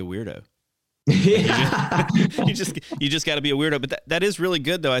have to be a weirdo. Yeah. you just got to be a weirdo. But that is really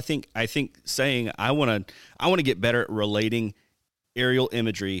good though. I think saying I want to get better at relating aerial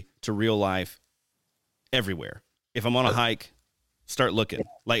imagery to real life everywhere. If I'm on a hike, start looking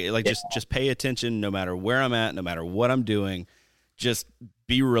like just pay attention no matter where I'm at, no matter what I'm doing, just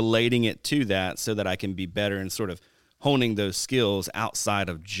be relating it to that so that I can be better and sort of honing those skills outside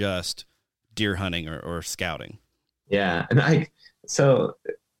of just deer hunting or scouting. Yeah. And so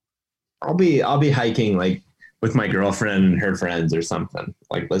I'll be hiking like with my girlfriend and her friends or something.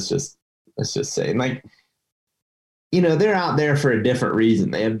 Like, let's just say, and like, they're out there for a different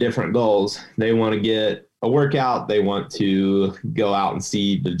reason. They have different goals. They want to get a workout. They want to go out and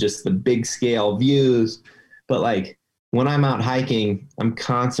see just the big scale views. But like when I'm out hiking, I'm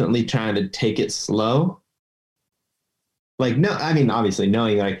constantly trying to take it slow. Like, no, I mean, obviously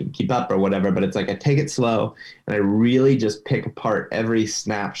knowing that I can keep up or whatever, but it's like I take it slow and I really just pick apart every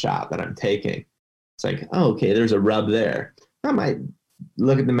snapshot that I'm taking. It's like, oh, okay, there's a rub there. I might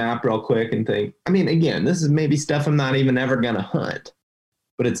look at the map real quick and think, I mean, again, this is maybe stuff I'm not even ever going to hunt.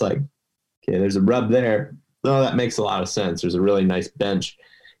 But it's like, okay, there's a rub there. Oh, that makes a lot of sense. There's a really nice bench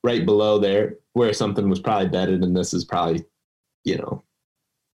right below there where something was probably bedded, and this is probably,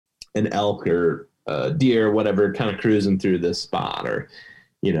 an elk or deer, whatever, kind of cruising through this spot, or,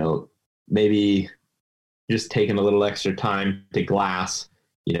 maybe just taking a little extra time to glass,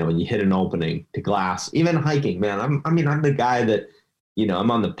 when you hit an opening to glass, even hiking, man. I'm the guy that,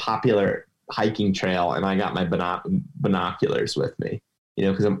 I'm on the popular hiking trail and I got my binoculars with me,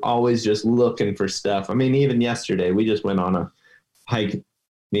 because I'm always just looking for stuff. I mean, even yesterday we just went on a hike,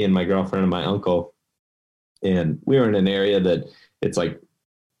 me and my girlfriend and my uncle, and we were in an area that it's like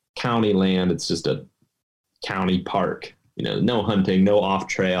county land. It's just a county park, no hunting, no off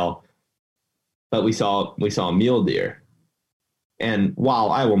trail, but we saw mule deer. And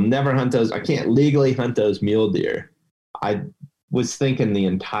while I will never hunt those, I can't legally hunt those mule deer. I was thinking the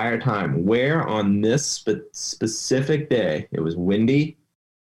entire time, where on this specific day, it was windy,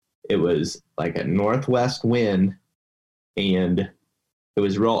 it was like a northwest wind, and it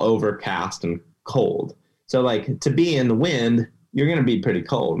was real overcast and cold. So like to be in the wind, you're going to be pretty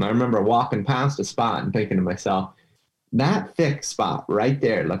cold. And I remember walking past a spot and thinking to myself, that thick spot right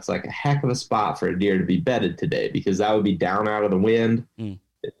there looks like a heck of a spot for a deer to be bedded today, because that would be down out of the wind.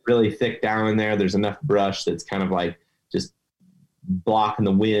 It's really thick down in there. There's enough brush that's kind of like just blocking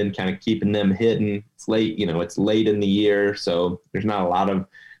the wind, kind of keeping them hidden. It's late, it's late in the year, so there's not a lot of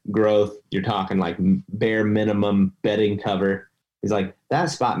growth. You're talking like bare minimum bedding cover. He's like,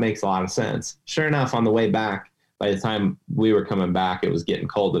 that spot makes a lot of sense. Sure enough, on the way back, by the time we were coming back, it was getting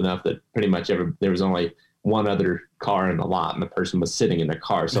cold enough that pretty much there was only one other car in the lot, and the person was sitting in their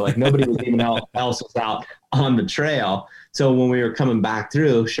car. So like nobody was even else was out on the trail. So when we were coming back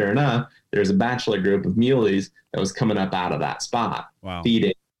through, sure enough, there's a bachelor group of muleys that was coming up out of that spot. Wow.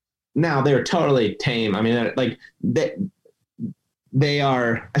 Feeding. Now they're totally tame. I mean, like they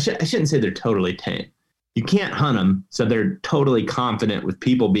are, I shouldn't say they're totally tame. You can't hunt them, so they're totally confident with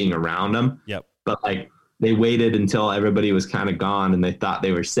people being around them. Yep. But like they waited until everybody was kind of gone and they thought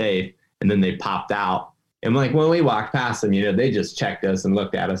they were safe, and then they popped out. And like when we walked past them, they just checked us and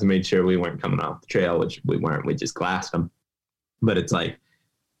looked at us and made sure we weren't coming off the trail, which we weren't. We just glassed them. But it's like,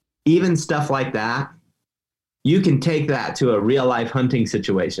 even stuff like that, you can take that to a real life hunting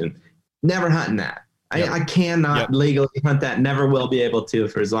situation. Never hunting that. Yep. I cannot legally hunt that. Never will be able to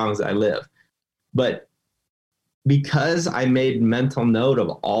for as long as I live. But because I made mental note of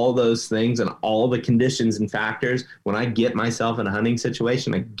all those things and all the conditions and factors, when I get myself in a hunting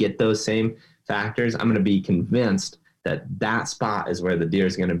situation, I get those same factors, I'm going to be convinced that spot is where the deer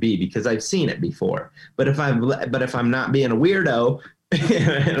is going to be, because I've seen it before. But if I'm not being a weirdo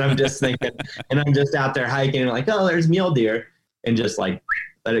and I'm just thinking, and I'm just out there hiking and like, oh, there's mule deer, and just like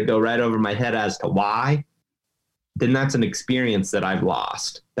let it go right over my head as to why, then that's an experience that I've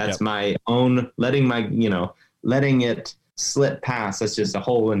lost. That's my own letting it slip past. That's just a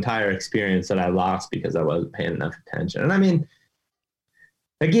whole entire experience that I lost because I wasn't paying enough attention. And I mean,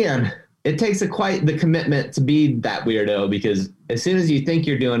 again, it takes quite the commitment to be that weirdo, because as soon as you think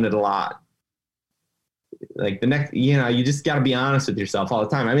you're doing it a lot, like the next, you just got to be honest with yourself all the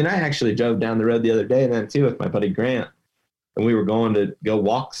time. I mean, I actually drove down the road the other day then too with my buddy Grant, and we were going to go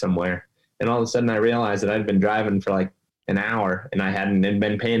walk somewhere. And all of a sudden I realized that I'd been driving for like an hour and I hadn't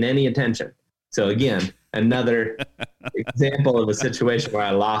been paying any attention. So again, another example of a situation where I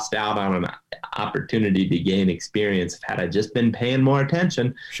lost out on an opportunity to gain experience. Had I just been paying more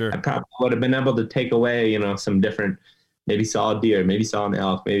attention, sure, I probably would have been able to take away, some different, maybe saw a deer, maybe saw an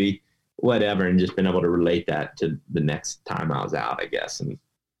elk, maybe whatever, and just been able to relate that to the next time I was out, I guess. And,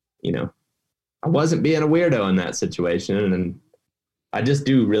 I wasn't being a weirdo in that situation. And I just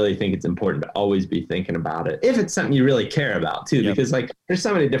do really think it's important to always be thinking about it, if it's something you really care about too, because like there's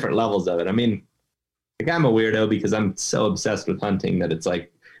so many different levels of it. I mean, like I'm a weirdo because I'm so obsessed with hunting that it's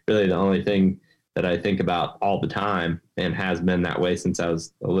like really the only thing that I think about all the time, and has been that way since I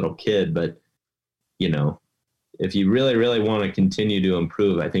was a little kid. But, if you really, really want to continue to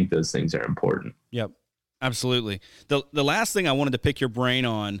improve, I think those things are important. Yep, absolutely. The last thing I wanted to pick your brain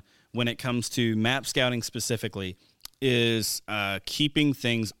on when it comes to map scouting specifically is keeping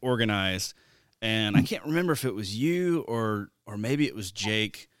things organized. And I can't remember if it was you or maybe it was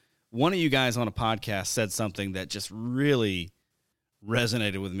Jake. One of you guys on a podcast said something that just really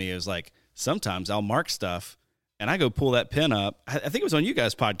resonated with me. It was like, sometimes I'll mark stuff and I go pull that pin up. I think it was on you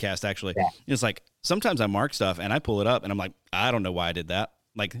guys' podcast, actually. Yeah. It's like, sometimes I mark stuff and I pull it up and I'm like, I don't know why I did that.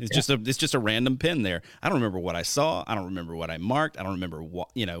 Like, it's just a random pin there. I don't remember what I saw. I don't remember what I marked. I don't remember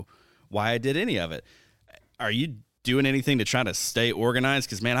why I did any of it. Are you doing anything to try to stay organized?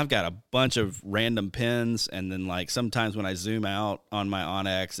 Because, man, I've got a bunch of random pins, and then like sometimes when I zoom out on my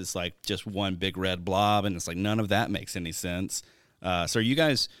Onyx, it's like just one big red blob, and it's like none of that makes any sense. So are you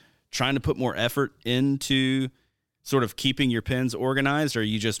guys trying to put more effort into sort of keeping your pins organized, or are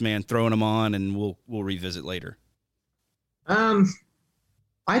you just, man, throwing them on and we'll revisit later?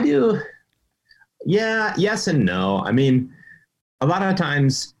 I do. Yeah, yes and no. I mean, a lot of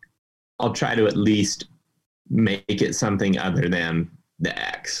times I'll try to at least make it something other than the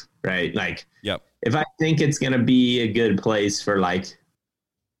X, right? Like, if I think it's going to be a good place for like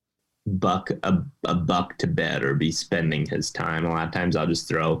a buck to bed or be spending his time, a lot of times I'll just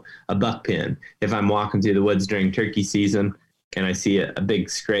throw a buck pin. If I'm walking through the woods during turkey season, and I see a big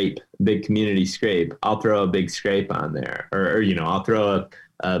scrape, big community scrape, I'll throw a big scrape on there, or I'll throw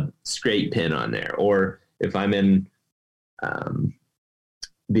a scrape pin on there. Or if I'm in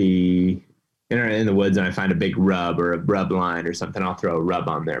in the woods and I find a big rub or a rub line or something, I'll throw a rub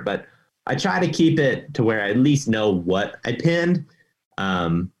on there. But I try to keep it to where I at least know what I pinned.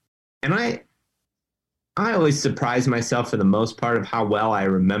 And I always surprise myself for the most part of how well I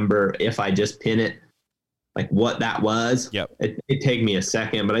remember if I just pin it, like what that was. Yep. It take me a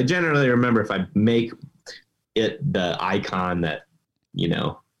second, but I generally remember if I make it the icon that,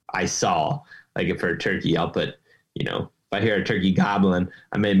 I saw. Like if for a turkey, I'll put, if I hear a turkey gobbling,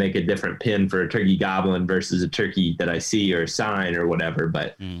 I may make a different pin for a turkey gobbling versus a turkey that I see or a sign or whatever.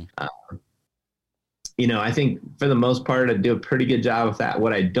 But, I think for the most part, I do a pretty good job of that.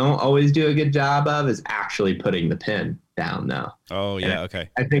 What I don't always do a good job of is actually putting the pin down, though. Oh, yeah. Okay.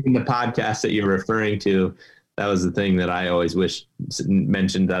 I think in the podcast that you're referring to, that was the thing that I always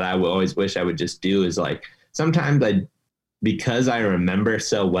mentioned that I would always wish I would just do is like sometimes because I remember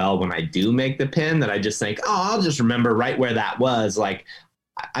so well when I do make the pin that I just think, I'll just remember right where that was. Like,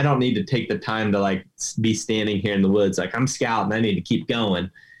 I don't need to take the time to like be standing here in the woods. Like I'm scouting, I need to keep going.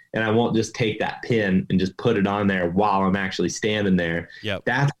 And I won't just take that pin and just put it on there while I'm actually standing there. Yep.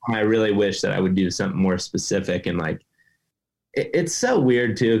 That's why I really wish that I would do something more specific. And like, it's so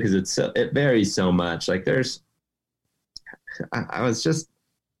weird too, because it varies so much. Like I was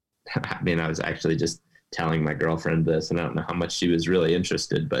actually just telling my girlfriend this, and I don't know how much she was really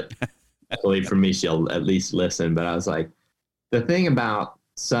interested, but hopefully for me, she'll at least listen. But I was like, the thing about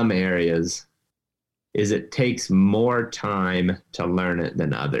some areas is it takes more time to learn it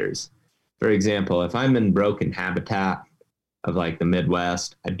than others. For example, if I'm in broken habitat of like the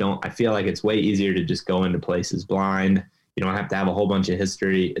Midwest, I feel like it's way easier to just go into places blind. You don't have to have a whole bunch of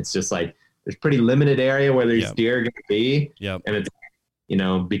history. It's just like, there's pretty limited area where there's deer going to be. Yep. And it's,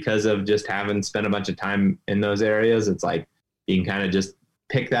 because of just having spent a bunch of time in those areas, it's like, you can kind of just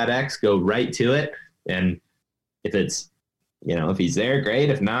pick that X, go right to it. And if it's, if he's there, great.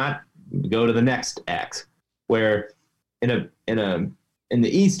 If not, go to the next X. Where in the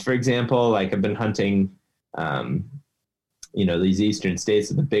East, for example, like I've been hunting, these Eastern states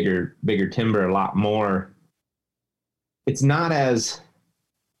with the bigger timber a lot more. It's not as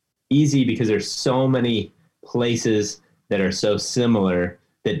easy because there's so many places that are so similar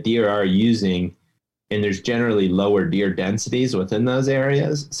that deer are using, and there's generally lower deer densities within those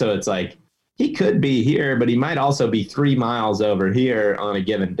areas. So it's like, he could be here, but he might also be 3 miles over here on a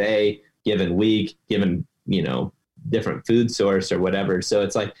given day, given week, given, different food source or whatever. So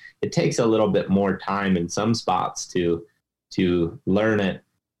it's like, it takes a little bit more time in some spots to learn it.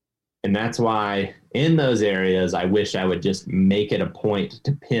 And that's why in those areas, I wish I would just make it a point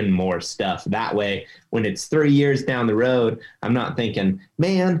to pin more stuff. That way, when it's 3 years down the road, I'm not thinking,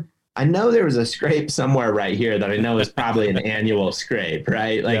 man, I know there was a scrape somewhere right here that I know is probably an annual scrape,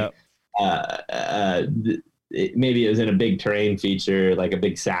 right? Like, maybe it was in a big terrain feature, like a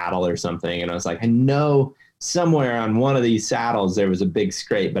big saddle or something. And I was like, I know somewhere on one of these saddles, there was a big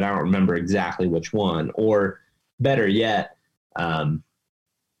scrape, but I don't remember exactly which one. Or better yet,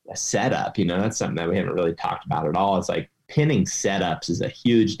 a setup, that's something that we haven't really talked about at all. It's like pinning setups is a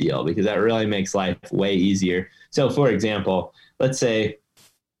huge deal because that really makes life way easier. So for example, let's say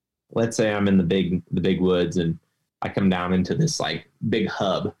I'm in the big woods and I come down into this like big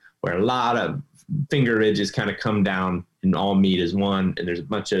hub where a lot of finger ridges kind of come down and all meet as one. And there's a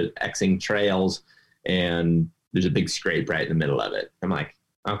bunch of Xing trails and there's a big scrape right in the middle of it. I'm like,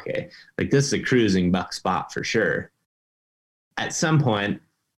 okay, like this is a cruising buck spot for sure. At some point,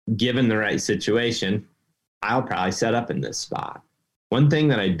 given the right situation, I'll probably set up in this spot. One thing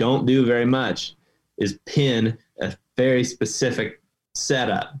that I don't do very much is pin a very specific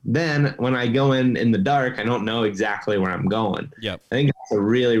setup. Then when I go in the dark, I don't know exactly where I'm going. Yep. I think that's a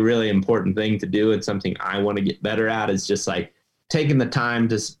really, really important thing to do. And something I want to get better at is just like taking the time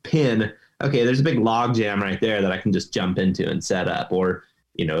to pin, okay, there's a big log jam right there that I can just jump into and set up. Or,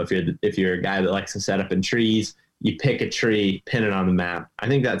 if you're a guy that likes to set up in trees, you pick a tree, pin it on the map. I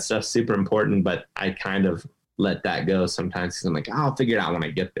think that stuff's super important, but I kind of let that go sometimes because I'm like, I'll figure it out when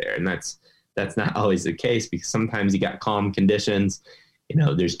I get there. And that's not always the case because sometimes you got calm conditions,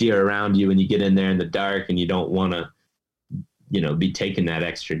 there's deer around you when you get in there in the dark and you don't want to, be taking that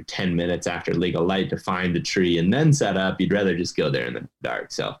extra 10 minutes after legal light to find the tree and then set up. You'd rather just go there in the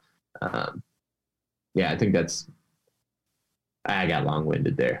dark. So, I think I got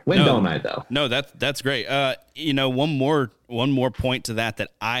long-winded there. Don't I though? No, that's great. One more point to that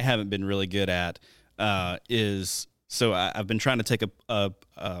I haven't been really good at is, so I've been trying to take a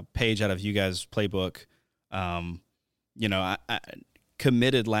page out of you guys' playbook, I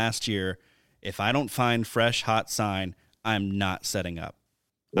committed last year, if I don't find fresh, hot sign, I'm not setting up.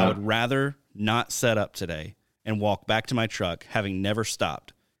 Yeah. I would rather not set up today and walk back to my truck having never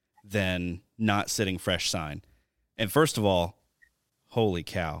stopped than not sitting fresh sign. And first of all, holy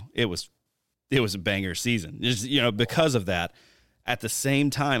cow, it was a banger season. Just, because of that. At the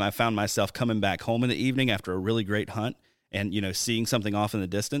same time, I found myself coming back home in the evening after a really great hunt and, seeing something off in the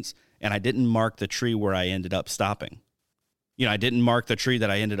distance, and I didn't mark the tree where I ended up stopping. I didn't mark the tree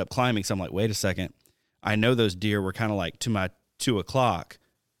that I ended up climbing. So I'm like, wait a second. I know those deer were kind of like to my 2 o'clock,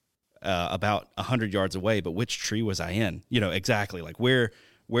 about 100 yards away, but which tree was I in? Exactly. Like where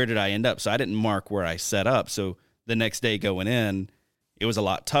did I end up? So I didn't mark where I set up. So the next day going in, it was a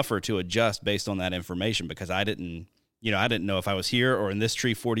lot tougher to adjust based on that information because I didn't know if I was here or in this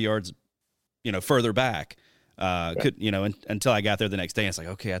tree 40 yards, further back. Until I got there the next day, and it's like,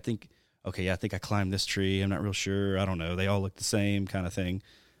 I think I climbed this tree. I'm not real sure. I don't know. They all look the same kind of thing.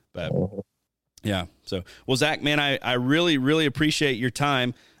 But yeah. So, well, Zach, man, I really, really appreciate your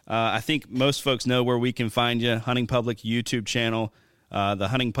time. I think most folks know where we can find you. Hunting Public YouTube channel,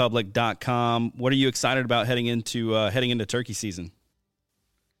 thehuntingpublic.com. What are you excited about heading into turkey season?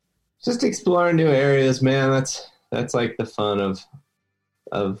 Just exploring new areas, man. That's like the fun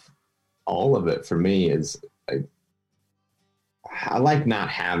of all of it for me is I like not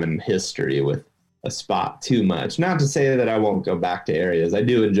having history with a spot too much. Not to say that I won't go back to areas. I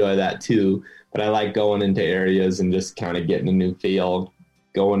do enjoy that too, but I like going into areas and just kind of getting a new feel,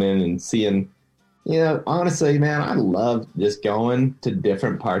 going in and seeing, honestly, man, I love just going to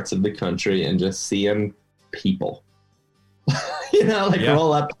different parts of the country and just seeing people.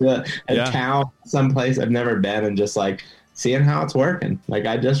 Roll up to a town someplace I've never been and just like seeing how it's working. Like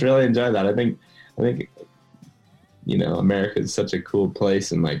I just really enjoy that. I think America is such a cool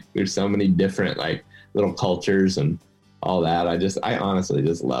place and like there's so many different like little cultures and all that. I honestly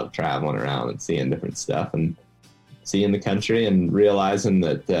just love traveling around and seeing different stuff and seeing the country and realizing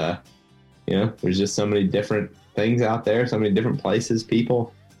that there's just so many different things out there, so many different places,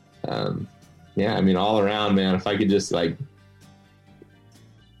 people. All around, man. If I could just like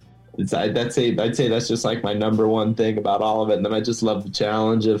I'd say that's just like my number one thing about all of it. And then I just love the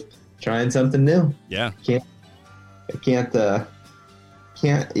challenge of trying something new. Yeah. I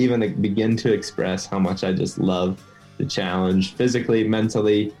can't even begin to express how much I just love the challenge physically,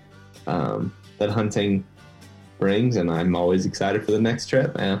 mentally, that hunting brings. And I'm always excited for the next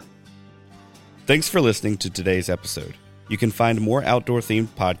trip, man. Thanks for listening to today's episode. You can find more outdoor-themed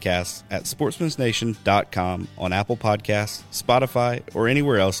podcasts at sportsmansnation.com, on Apple Podcasts, Spotify, or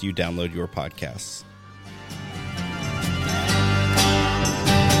anywhere else you download your podcasts.